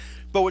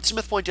 But what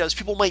Smith pointed out is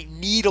people might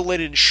need a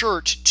linen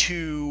shirt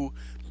to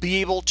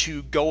be able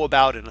to go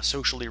about in a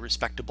socially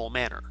respectable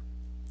manner,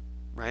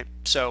 right?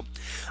 So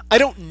I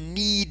don't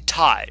need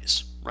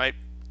ties, right?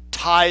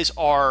 Ties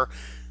are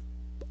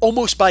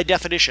almost by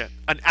definition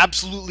an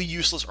absolutely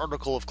useless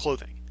article of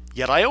clothing.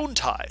 Yet I own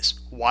ties.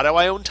 Why do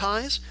I own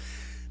ties?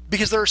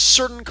 Because there are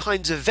certain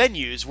kinds of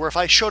venues where if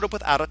I showed up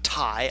without a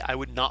tie, I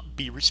would not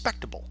be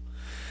respectable.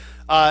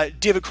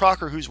 David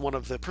Crocker, who's one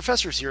of the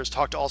professors here, has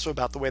talked also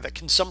about the way that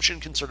consumption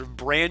can sort of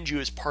brand you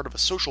as part of a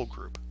social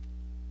group,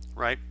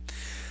 right?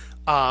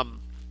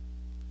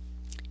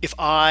 If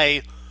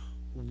I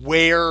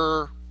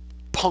wear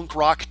punk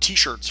rock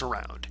t-shirts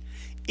around,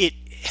 it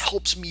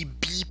helps me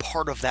be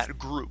part of that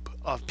group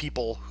of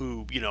people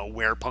who,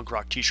 wear punk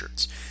rock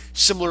t-shirts.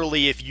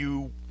 Similarly, if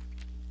you,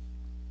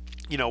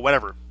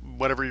 whatever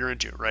you're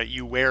into, right?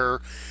 You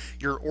wear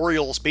your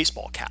Orioles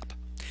baseball cap.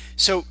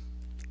 So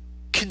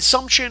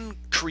consumption,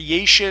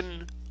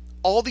 creation,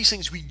 all these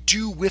things we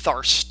do with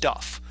our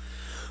stuff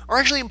are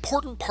actually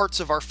important parts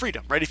of our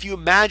freedom, right? If you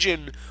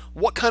imagine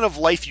what kind of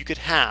life you could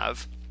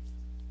have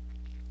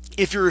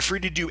if you were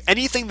free to do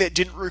anything that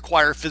didn't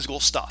require physical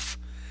stuff,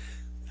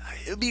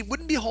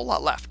 wouldn't be a whole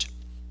lot left.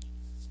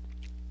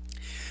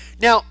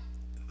 Now,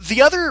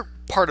 the other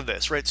part of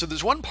this, right? So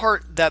there's one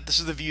part that this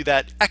is the view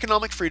that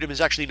economic freedom is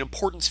actually an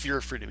important sphere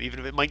of freedom, even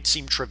if it might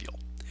seem trivial,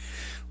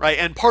 right?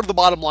 And part of the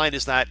bottom line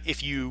is that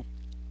if you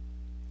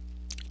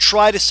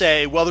try to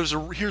say, well,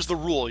 here's the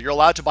rule: you're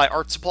allowed to buy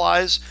art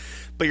supplies,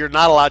 but you're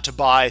not allowed to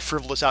buy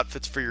frivolous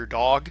outfits for your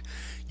dog,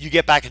 you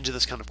get back into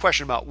this kind of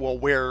question about, well,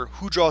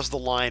 who draws the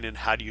line and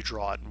how do you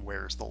draw it and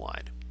where's the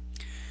line?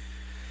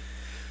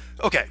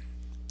 Okay,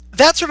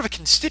 that's sort of a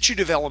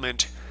constitutive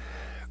element.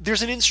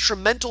 There's an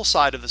instrumental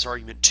side of this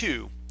argument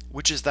too,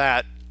 which is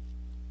that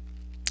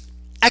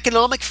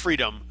economic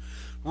freedom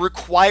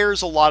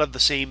requires a lot of the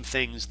same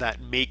things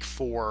that make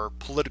for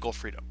political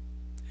freedom.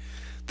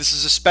 This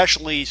is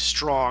especially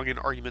strong in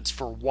arguments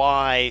for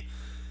why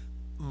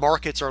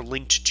markets are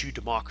linked to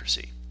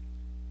democracy.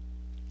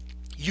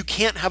 You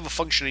can't have a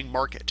functioning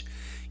market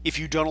if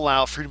you don't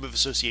allow freedom of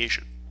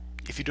association,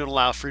 if you don't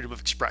allow freedom of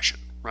expression,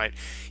 right?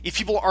 If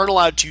people aren't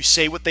allowed to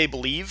say what they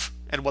believe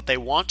and what they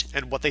want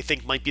and what they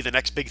think might be the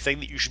next big thing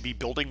that you should be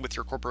building with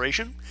your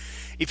corporation,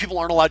 if people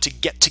aren't allowed to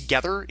get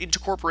together into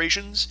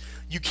corporations,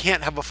 you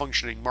can't have a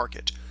functioning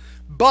market.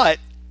 But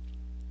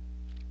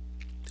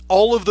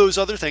all of those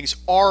other things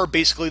are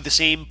basically the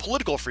same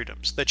political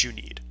freedoms that you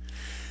need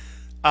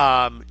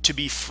to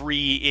be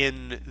free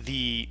in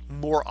the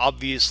more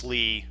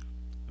obviously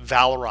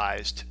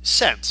valorized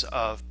sense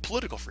of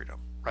political freedom,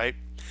 right?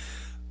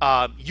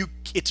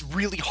 It's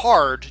really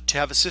hard to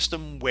have a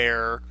system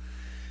where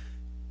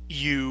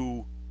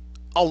you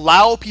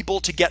allow people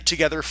to get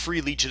together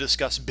freely to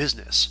discuss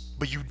business,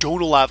 but you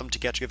don't allow them to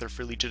get together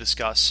freely to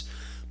discuss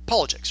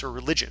politics or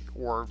religion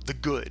or the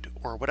good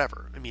or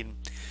whatever. I mean,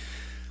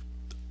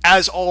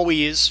 as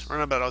always, or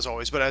not as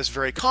always, but as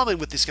very common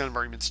with these kind of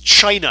arguments,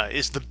 China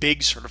is the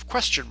big sort of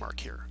question mark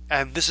here.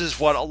 And this is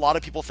what a lot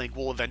of people think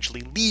will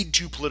eventually lead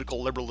to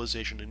political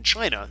liberalization in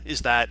China,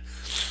 is that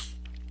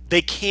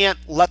they can't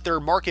let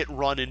their market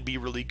run and be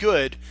really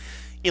good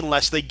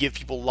unless they give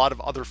people a lot of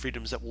other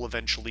freedoms that will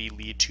eventually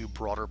lead to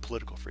broader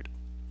political freedom.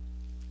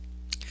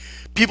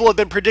 People have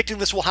been predicting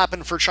this will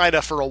happen for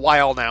China for a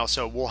while now,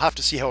 so we'll have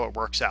to see how it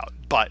works out,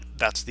 but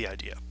that's the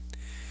idea.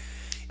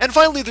 And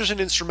finally, there's an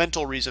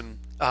instrumental reason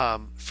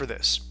for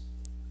this.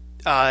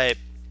 A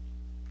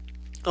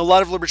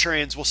lot of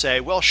libertarians will say,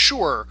 well,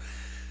 sure,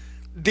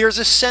 there's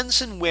a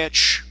sense in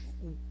which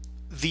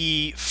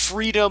the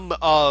freedom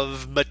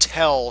of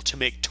Mattel to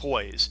make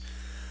toys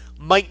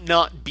might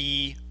not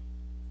be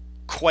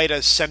quite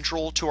as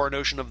central to our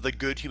notion of the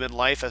good human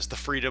life as the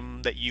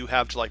freedom that you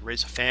have to like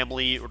raise a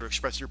family or to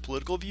express your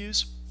political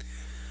views.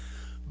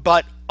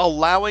 But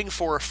allowing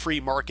for a free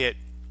market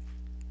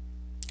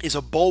is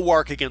a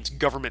bulwark against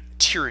government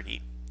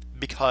tyranny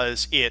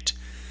because it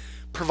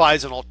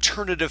provides an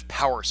alternative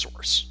power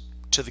source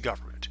to the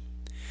government.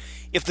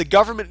 If the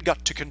government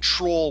got to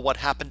control what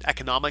happened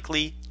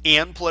economically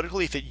and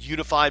politically, if it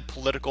unified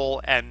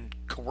political and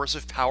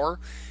coercive power,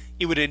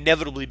 it would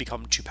inevitably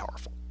become too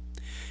powerful.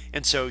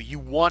 And so you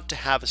want to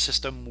have a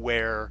system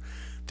where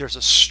there's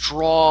a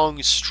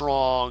strong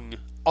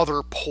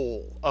other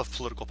pole of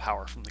political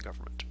power from the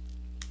government.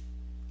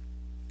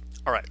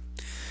 All right.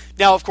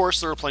 Now, of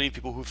course, there are plenty of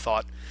people who've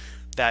thought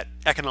that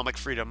economic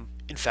freedom,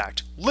 in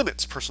fact,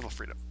 limits personal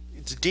freedom.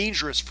 It's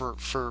dangerous for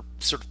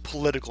sort of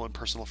political and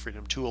personal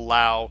freedom to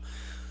allow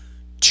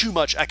too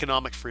much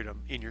economic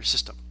freedom in your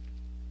system.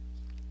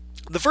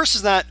 The first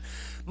is that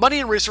money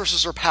and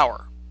resources are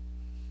power.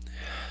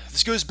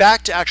 This goes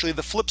back to actually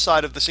the flip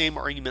side of the same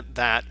argument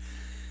that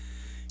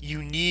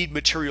you need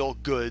material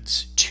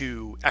goods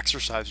to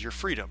exercise your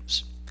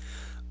freedoms.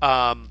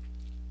 As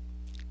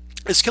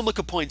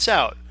Kimlicka points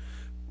out,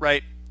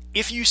 right,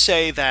 if you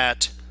say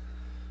that,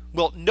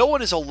 well, no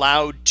one is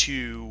allowed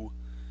to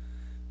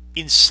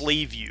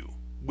enslave you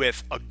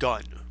with a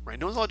gun, right?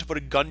 No one's allowed to put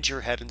a gun to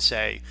your head and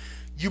say,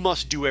 you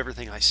must do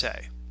everything I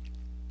say.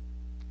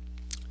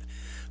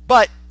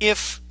 But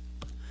if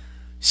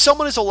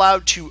someone is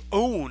allowed to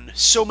own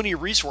so many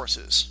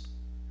resources,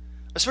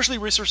 especially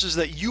resources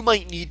that you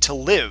might need to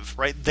live,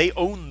 right? They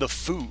own the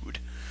food.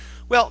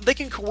 Well, they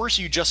can coerce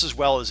you just as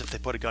well as if they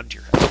put a gun to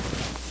your head.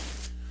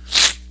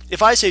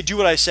 If I say, do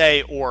what I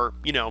say, or,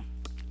 you know,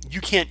 you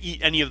can't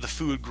eat any of the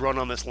food grown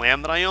on this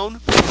land that I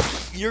own,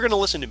 you're going to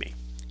listen to me,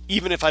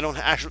 even if I don't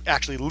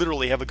actually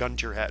literally have a gun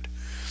to your head.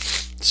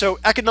 So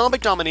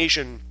economic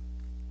domination,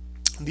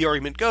 the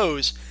argument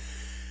goes,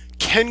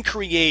 can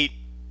create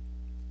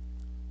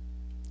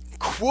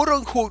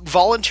quote-unquote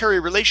voluntary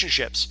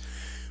relationships,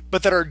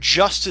 but that are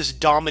just as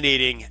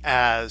dominating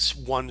as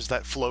ones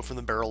that flow from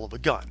the barrel of a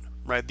gun,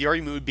 right? The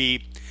argument would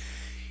be,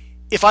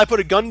 if I put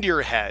a gun to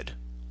your head,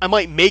 I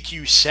might make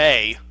you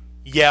say,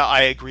 yeah,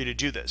 I agree to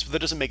do this, but that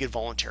doesn't make it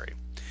voluntary.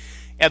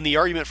 And the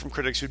argument from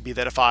critics would be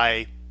that if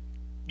I,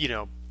 you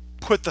know,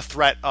 put the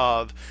threat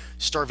of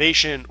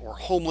starvation or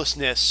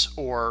homelessness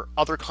or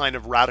other kind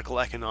of radical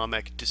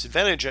economic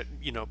disadvantage at,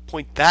 you know,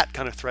 point that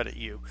kind of threat at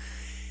you,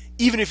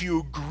 even if you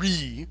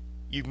agree,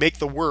 you make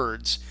the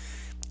words,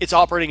 it's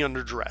operating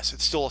under duress.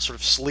 It's still a sort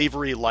of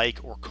slavery-like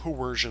or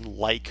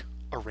coercion-like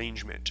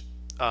arrangement.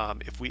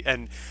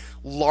 And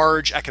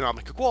large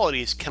economic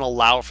equalities can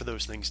allow for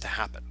those things to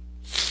happen.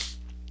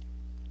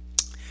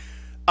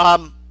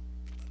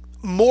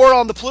 More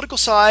on the political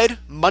side,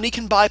 money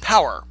can buy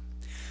power.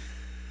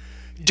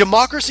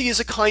 Democracy is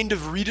a kind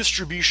of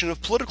redistribution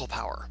of political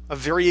power, a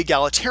very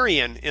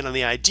egalitarian, and on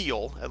the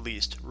ideal, at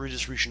least,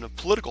 redistribution of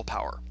political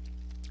power.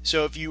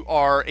 So if you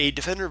are a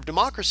defender of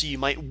democracy, you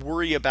might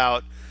worry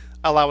about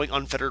allowing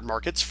unfettered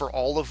markets for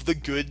all of the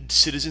good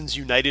citizens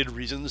united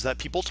reasons that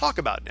people talk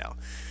about now.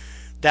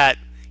 That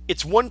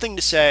it's one thing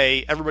to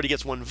say everybody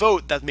gets one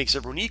vote, that makes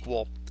everyone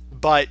equal,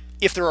 but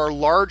if there are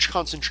large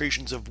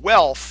concentrations of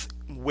wealth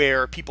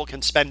where people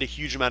can spend a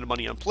huge amount of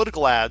money on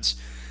political ads,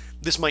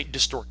 this might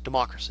distort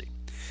democracy.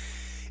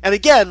 And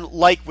again,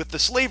 like with the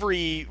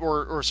slavery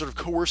or sort of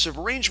coercive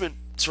arrangement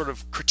sort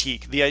of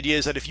critique, the idea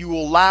is that if you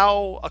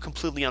allow a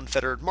completely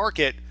unfettered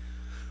market,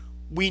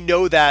 we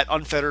know that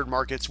unfettered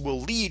markets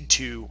will lead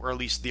to, or at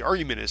least the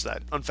argument is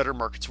that unfettered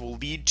markets will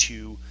lead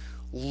to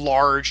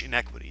large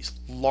inequities,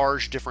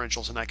 large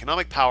differentials in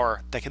economic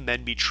power that can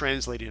then be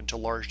translated into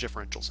large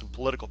differentials in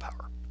political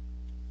power.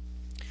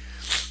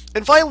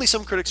 And finally,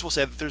 some critics will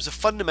say that there's a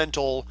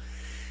fundamental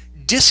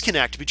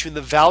disconnect between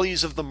the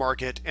values of the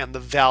market and the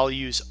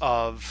values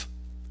of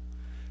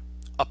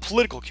a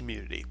political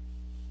community.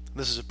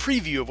 This is a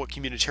preview of what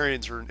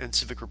communitarians and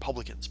civic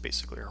republicans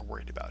basically are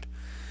worried about.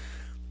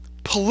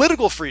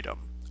 Political freedom,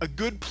 a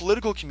good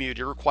political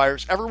community,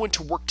 requires everyone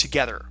to work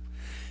together.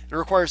 It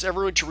requires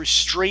everyone to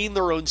restrain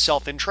their own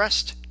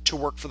self-interest to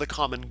work for the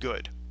common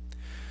good.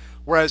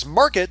 Whereas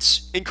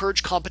markets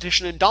encourage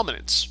competition and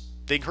dominance.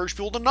 They encourage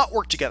people to not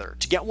work together,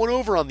 to get one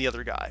over on the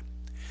other guy,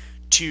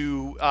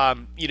 to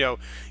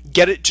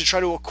get it, to try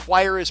to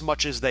acquire as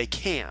much as they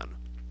can.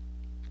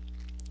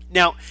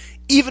 Now,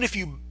 even if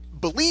you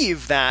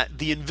believe that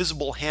the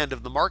invisible hand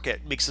of the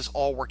market makes this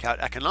all work out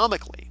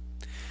economically,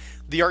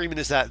 the argument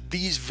is that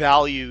these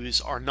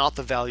values are not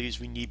the values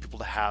we need people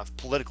to have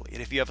politically.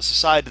 And if you have a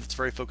society that's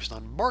very focused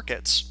on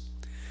markets,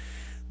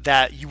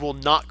 that you will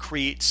not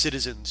create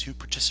citizens who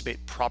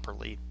participate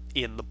properly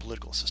in the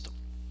political system.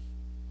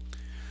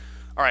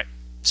 All right,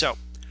 so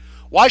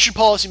why should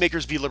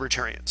policymakers be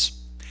libertarians?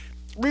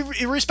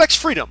 It respects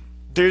freedom.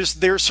 There's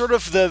sort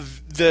of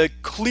the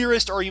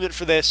clearest argument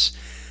for this.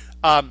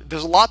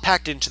 There's a lot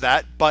packed into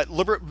that, but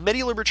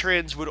many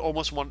libertarians would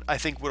almost want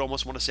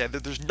to say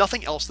that there's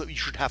nothing else that you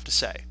should have to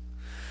say.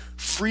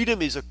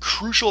 Freedom is a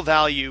crucial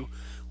value.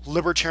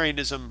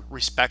 Libertarianism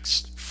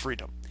respects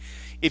freedom.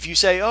 If you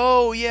say,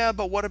 oh yeah,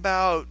 but what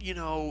about,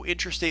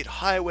 interstate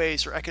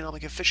highways or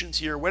economic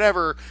efficiency or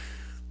whatever?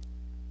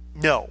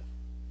 No.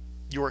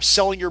 You are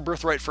selling your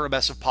birthright for a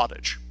mess of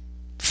pottage.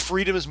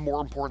 Freedom is more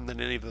important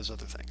than any of those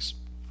other things.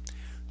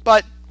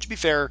 But, to be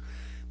fair,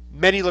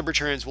 many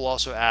libertarians will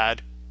also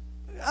add,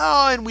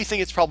 and we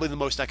think it's probably the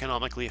most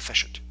economically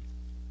efficient.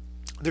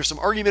 There's some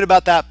argument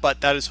about that,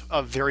 but that is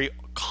a very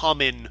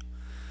common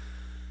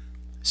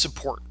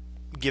support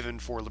given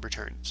for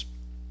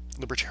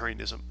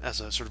libertarianism as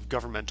a sort of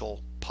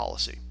governmental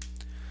policy.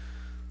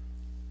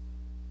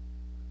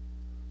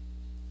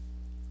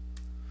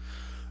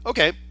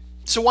 Okay,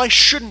 so why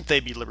shouldn't they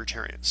be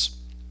libertarians?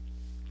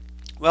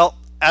 Well,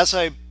 as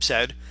I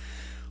said,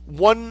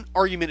 one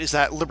argument is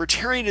that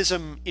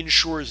libertarianism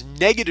ensures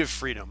negative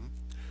freedom.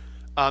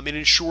 It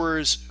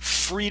ensures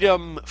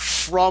freedom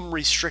from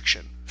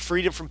restriction,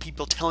 freedom from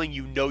people telling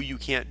you, no, you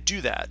can't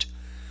do that.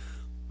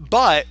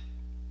 But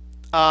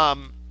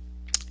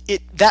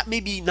that may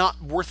be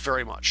not worth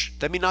very much.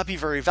 That may not be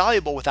very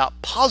valuable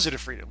without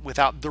positive freedom,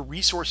 without the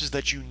resources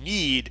that you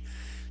need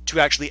to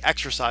actually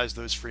exercise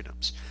those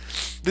freedoms.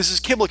 This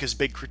is Kiblika's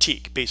big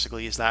critique,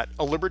 basically, is that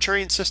a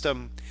libertarian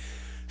system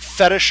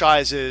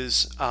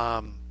fetishizes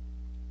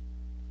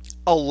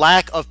a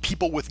lack of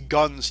people with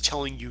guns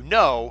telling you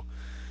no,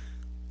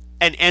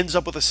 and ends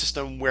up with a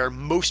system where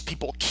most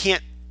people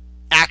can't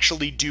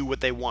actually do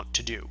what they want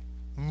to do.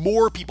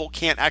 More people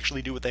can't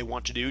actually do what they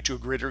want to do to a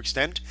greater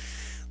extent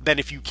than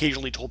if you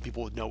occasionally told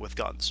people no with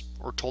guns,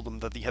 or told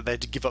them that they had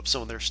to give up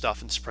some of their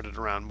stuff and spread it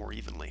around more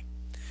evenly.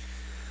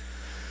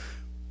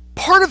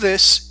 Part of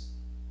this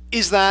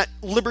is that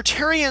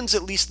libertarians,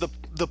 at least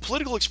the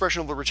political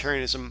expression of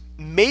libertarianism,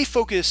 may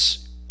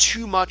focus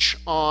too much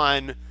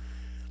on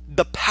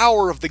the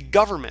power of the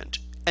government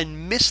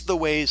and miss the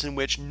ways in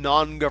which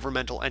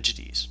non-governmental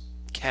entities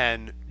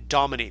can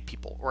dominate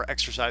people or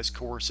exercise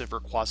coercive or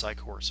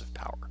quasi-coercive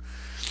power.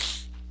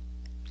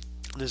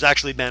 There's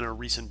actually been a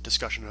recent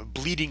discussion of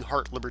bleeding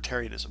heart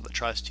libertarianism that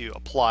tries to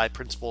apply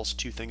principles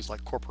to things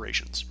like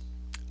corporations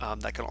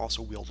that can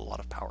also wield a lot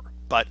of power.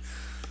 But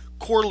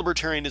core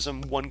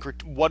libertarianism,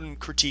 one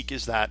critique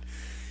is that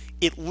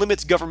it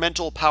limits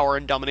governmental power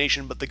and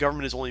domination, but the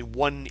government is only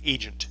one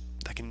agent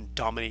that can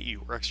dominate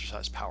you or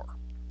exercise power.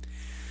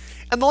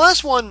 And the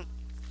last one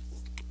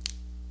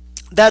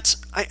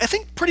that's, I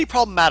think, pretty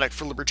problematic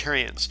for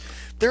libertarians.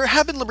 There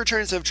have been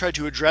libertarians that have tried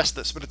to address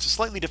this, but it's a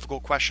slightly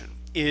difficult question,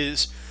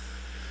 is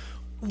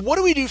what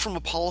do we do from a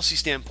policy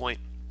standpoint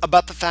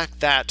about the fact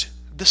that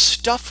the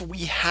stuff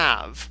we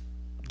have,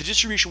 the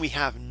distribution we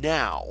have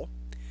now,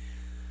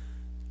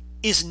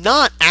 is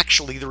not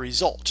actually the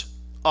result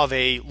of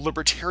a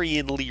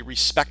libertarianly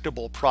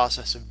respectable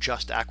process of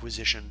just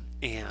acquisition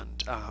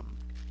and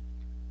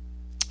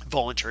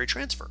voluntary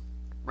transfer,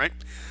 right?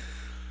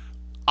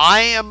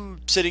 I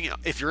am sitting,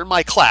 if you're in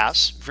my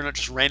class, if you're not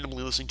just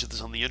randomly listening to this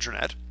on the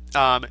internet,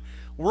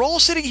 we're all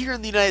sitting here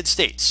in the United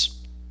States.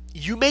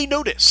 You may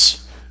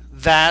notice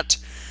that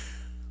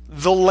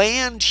the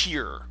land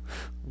here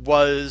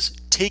was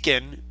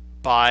taken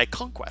by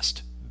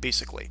conquest,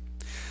 basically.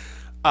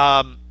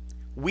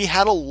 We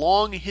had a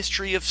long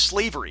history of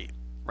slavery,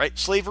 right?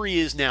 Slavery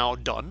is now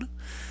done.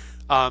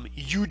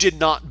 You did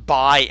not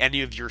buy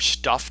any of your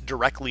stuff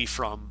directly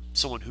from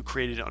someone who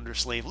created it under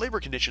slave labor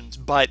conditions,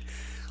 but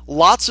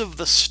lots of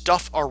the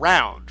stuff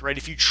around, right?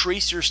 If you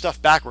trace your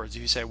stuff backwards,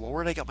 if you say, well,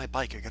 where did I get my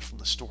bike? I got it from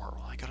the store.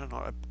 Well, I got it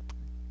on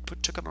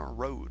took it on a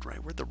road,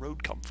 right? Where'd the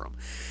road come from?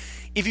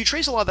 If you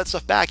trace a lot of that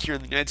stuff back here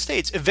in the United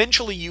States,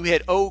 eventually you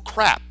hit, oh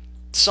crap,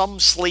 some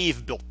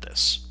slave built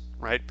this,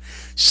 right?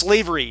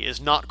 Slavery is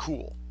not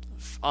cool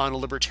on a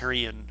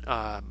libertarian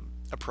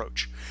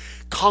approach.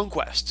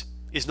 Conquest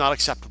is not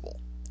acceptable.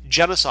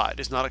 Genocide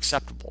is not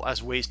acceptable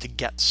as ways to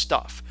get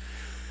stuff.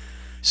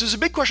 So there's a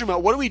big question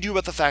about what do we do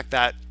about the fact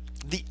that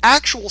the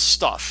actual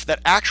stuff that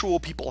actual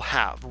people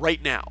have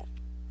right now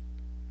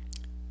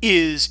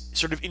is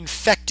sort of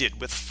infected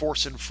with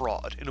force and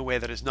fraud in a way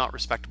that is not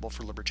respectable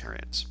for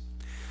libertarians.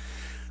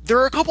 There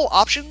are a couple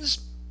options,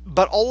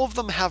 but all of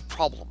them have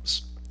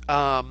problems.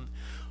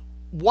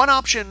 One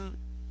option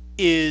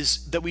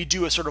is that we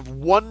do a sort of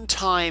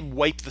one-time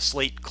wipe the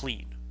slate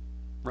clean,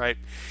 right?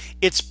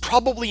 It's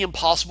probably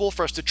impossible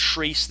for us to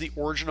trace the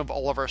origin of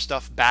all of our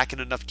stuff back in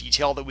enough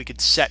detail that we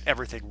could set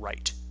everything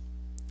right.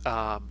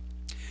 But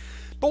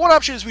one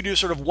option is we do a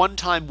sort of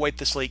one-time wipe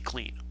the slate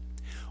clean.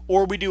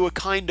 Or we do a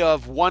kind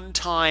of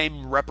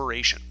one-time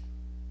reparation,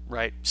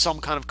 right? Some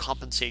kind of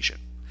compensation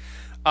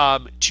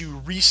to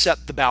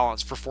reset the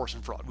balance for force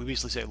and fraud. We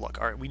basically say,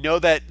 look, all right, we know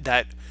that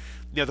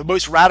the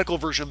most radical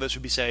version of this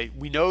would be say,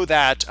 we know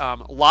that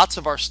lots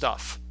of our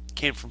stuff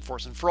came from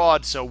force and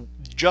fraud, so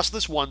just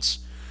this once,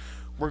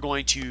 we're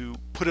going to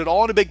put it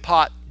all in a big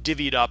pot,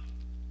 divvy it up,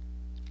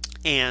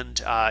 and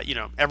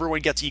everyone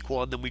gets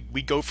equal, and then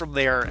we go from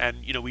there,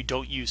 and we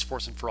don't use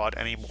force and fraud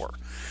anymore.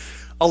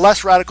 A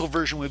less radical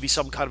version would be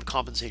some kind of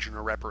compensation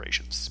or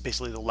reparations. It's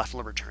basically the left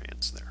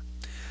libertarians there.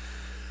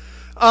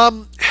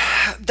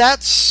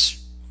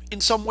 That's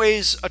in some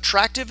ways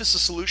attractive as a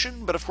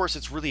solution, but of course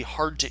it's really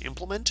hard to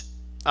implement.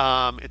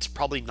 It's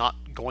probably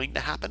not going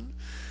to happen,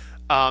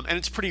 and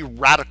it's pretty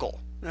radical.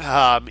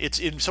 It's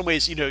in some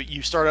ways,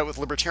 you start out with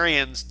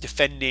libertarians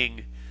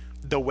defending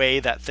the way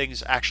that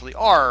things actually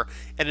are,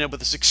 and end up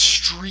with this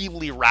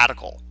extremely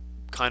radical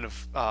kind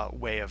of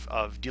way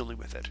of dealing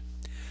with it.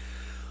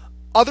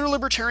 Other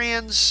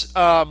libertarians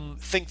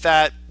think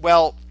that,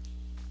 well,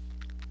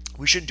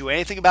 we shouldn't do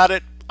anything about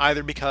it,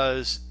 either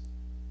because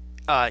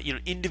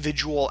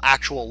individual,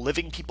 actual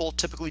living people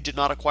typically did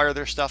not acquire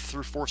their stuff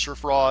through force or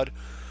fraud,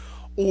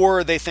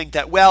 or they think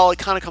that, well, it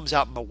kind of comes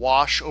out in the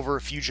wash over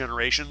a few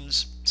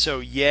generations. So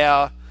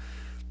yeah,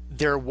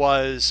 there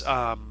was,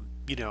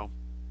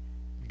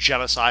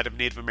 genocide of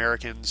Native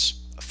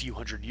Americans few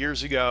hundred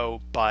years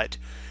ago, but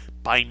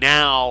by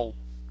now,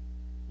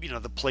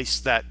 the place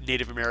that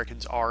Native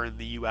Americans are in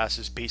the U.S.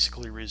 is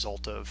basically a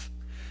result of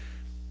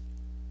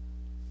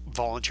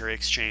voluntary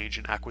exchange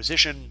and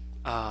acquisition.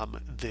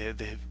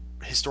 The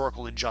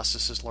historical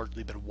injustice has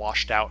largely been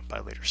washed out by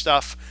later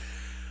stuff.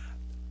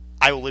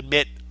 I will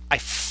admit, I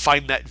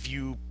find that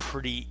view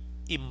pretty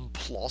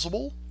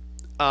implausible,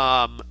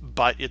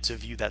 but it's a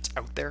view that's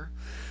out there.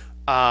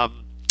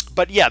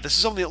 But yeah, this is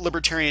something that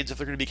libertarians, if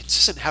they're going to be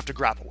consistent, have to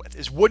grapple with,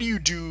 is what do you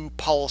do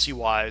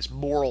policy-wise,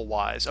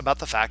 moral-wise, about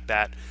the fact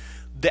that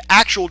the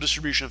actual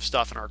distribution of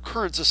stuff in our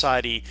current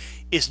society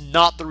is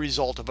not the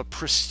result of a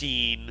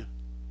pristine,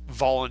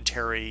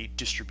 voluntary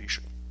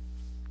distribution.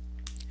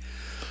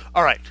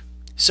 All right,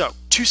 so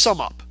to sum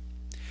up,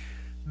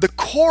 the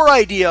core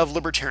idea of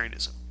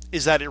libertarianism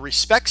is that it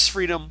respects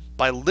freedom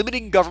by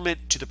limiting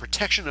government to the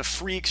protection of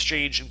free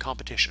exchange and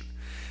competition.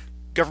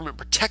 Government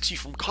protects you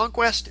from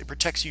conquest, it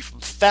protects you from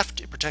theft,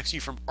 it protects you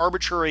from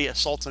arbitrary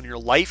assaults on your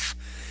life,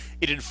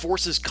 it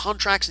enforces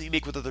contracts that you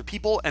make with other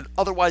people, and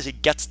otherwise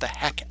it gets the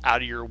heck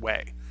out of your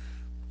way.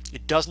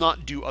 It does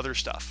not do other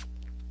stuff.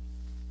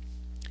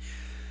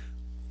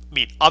 I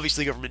mean,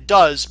 obviously government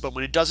does, but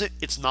when it does it,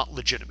 it's not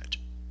legitimate.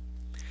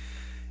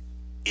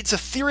 It's a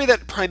theory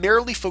that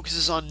primarily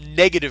focuses on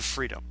negative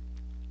freedom.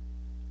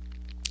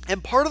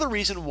 And part of the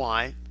reason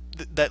why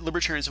that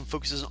libertarianism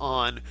focuses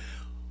on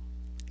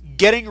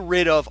getting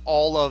rid of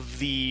all of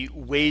the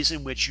ways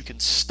in which you can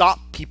stop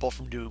people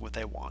from doing what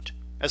they want,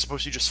 as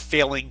opposed to just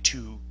failing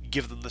to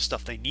give them the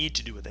stuff they need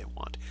to do what they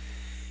want,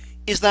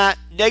 is that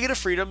negative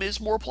freedom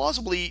is more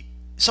plausibly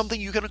something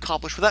you can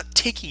accomplish without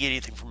taking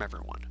anything from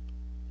everyone.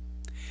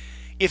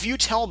 If you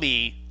tell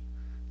me,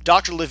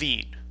 Dr.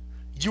 Levine,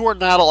 you are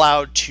not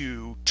allowed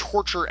to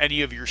torture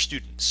any of your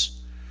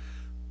students,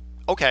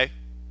 okay,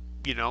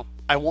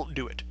 I won't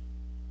do it.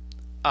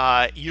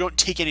 You don't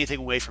take anything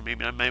away from me.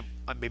 I mean,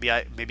 maybe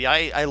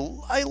I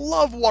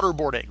love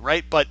waterboarding,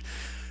 right? But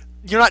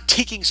you're not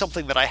taking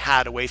something that I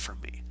had away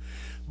from me.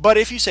 But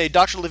if you say,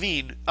 Dr.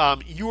 Levine,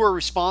 you are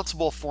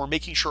responsible for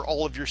making sure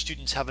all of your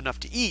students have enough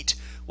to eat,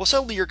 well,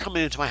 suddenly you're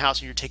coming into my house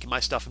and you're taking my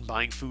stuff and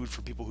buying food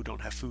for people who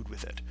don't have food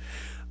with it.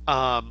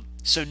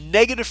 So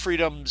negative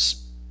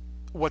freedoms,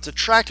 what's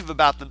attractive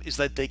about them is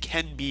that they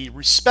can be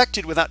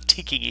respected without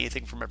taking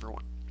anything from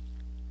everyone.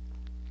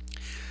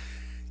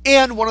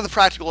 And one of the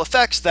practical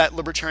effects that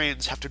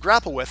libertarians have to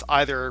grapple with,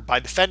 either by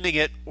defending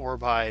it or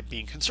by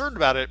being concerned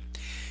about it,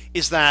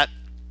 is that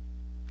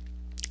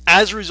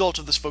as a result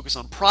of this focus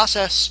on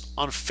process,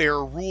 on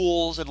fair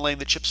rules and letting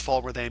the chips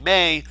fall where they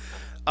may,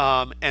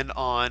 and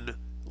on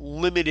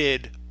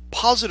limited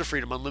positive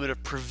freedom, on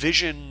limited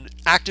provision,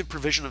 active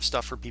provision of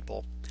stuff for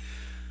people,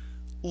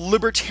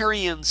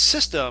 libertarian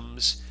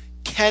systems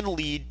can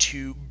lead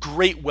to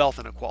great wealth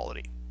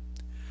inequality.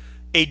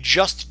 A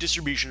just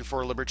distribution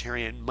for a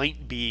libertarian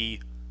might be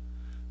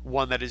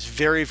one that is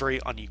very, very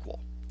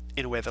unequal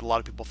in a way that a lot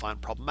of people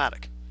find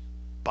problematic.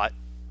 But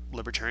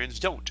libertarians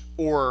don't.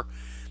 Or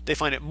they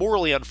find it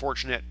morally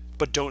unfortunate,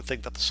 but don't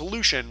think that the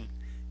solution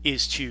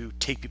is to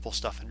take people's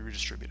stuff and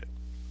redistribute it.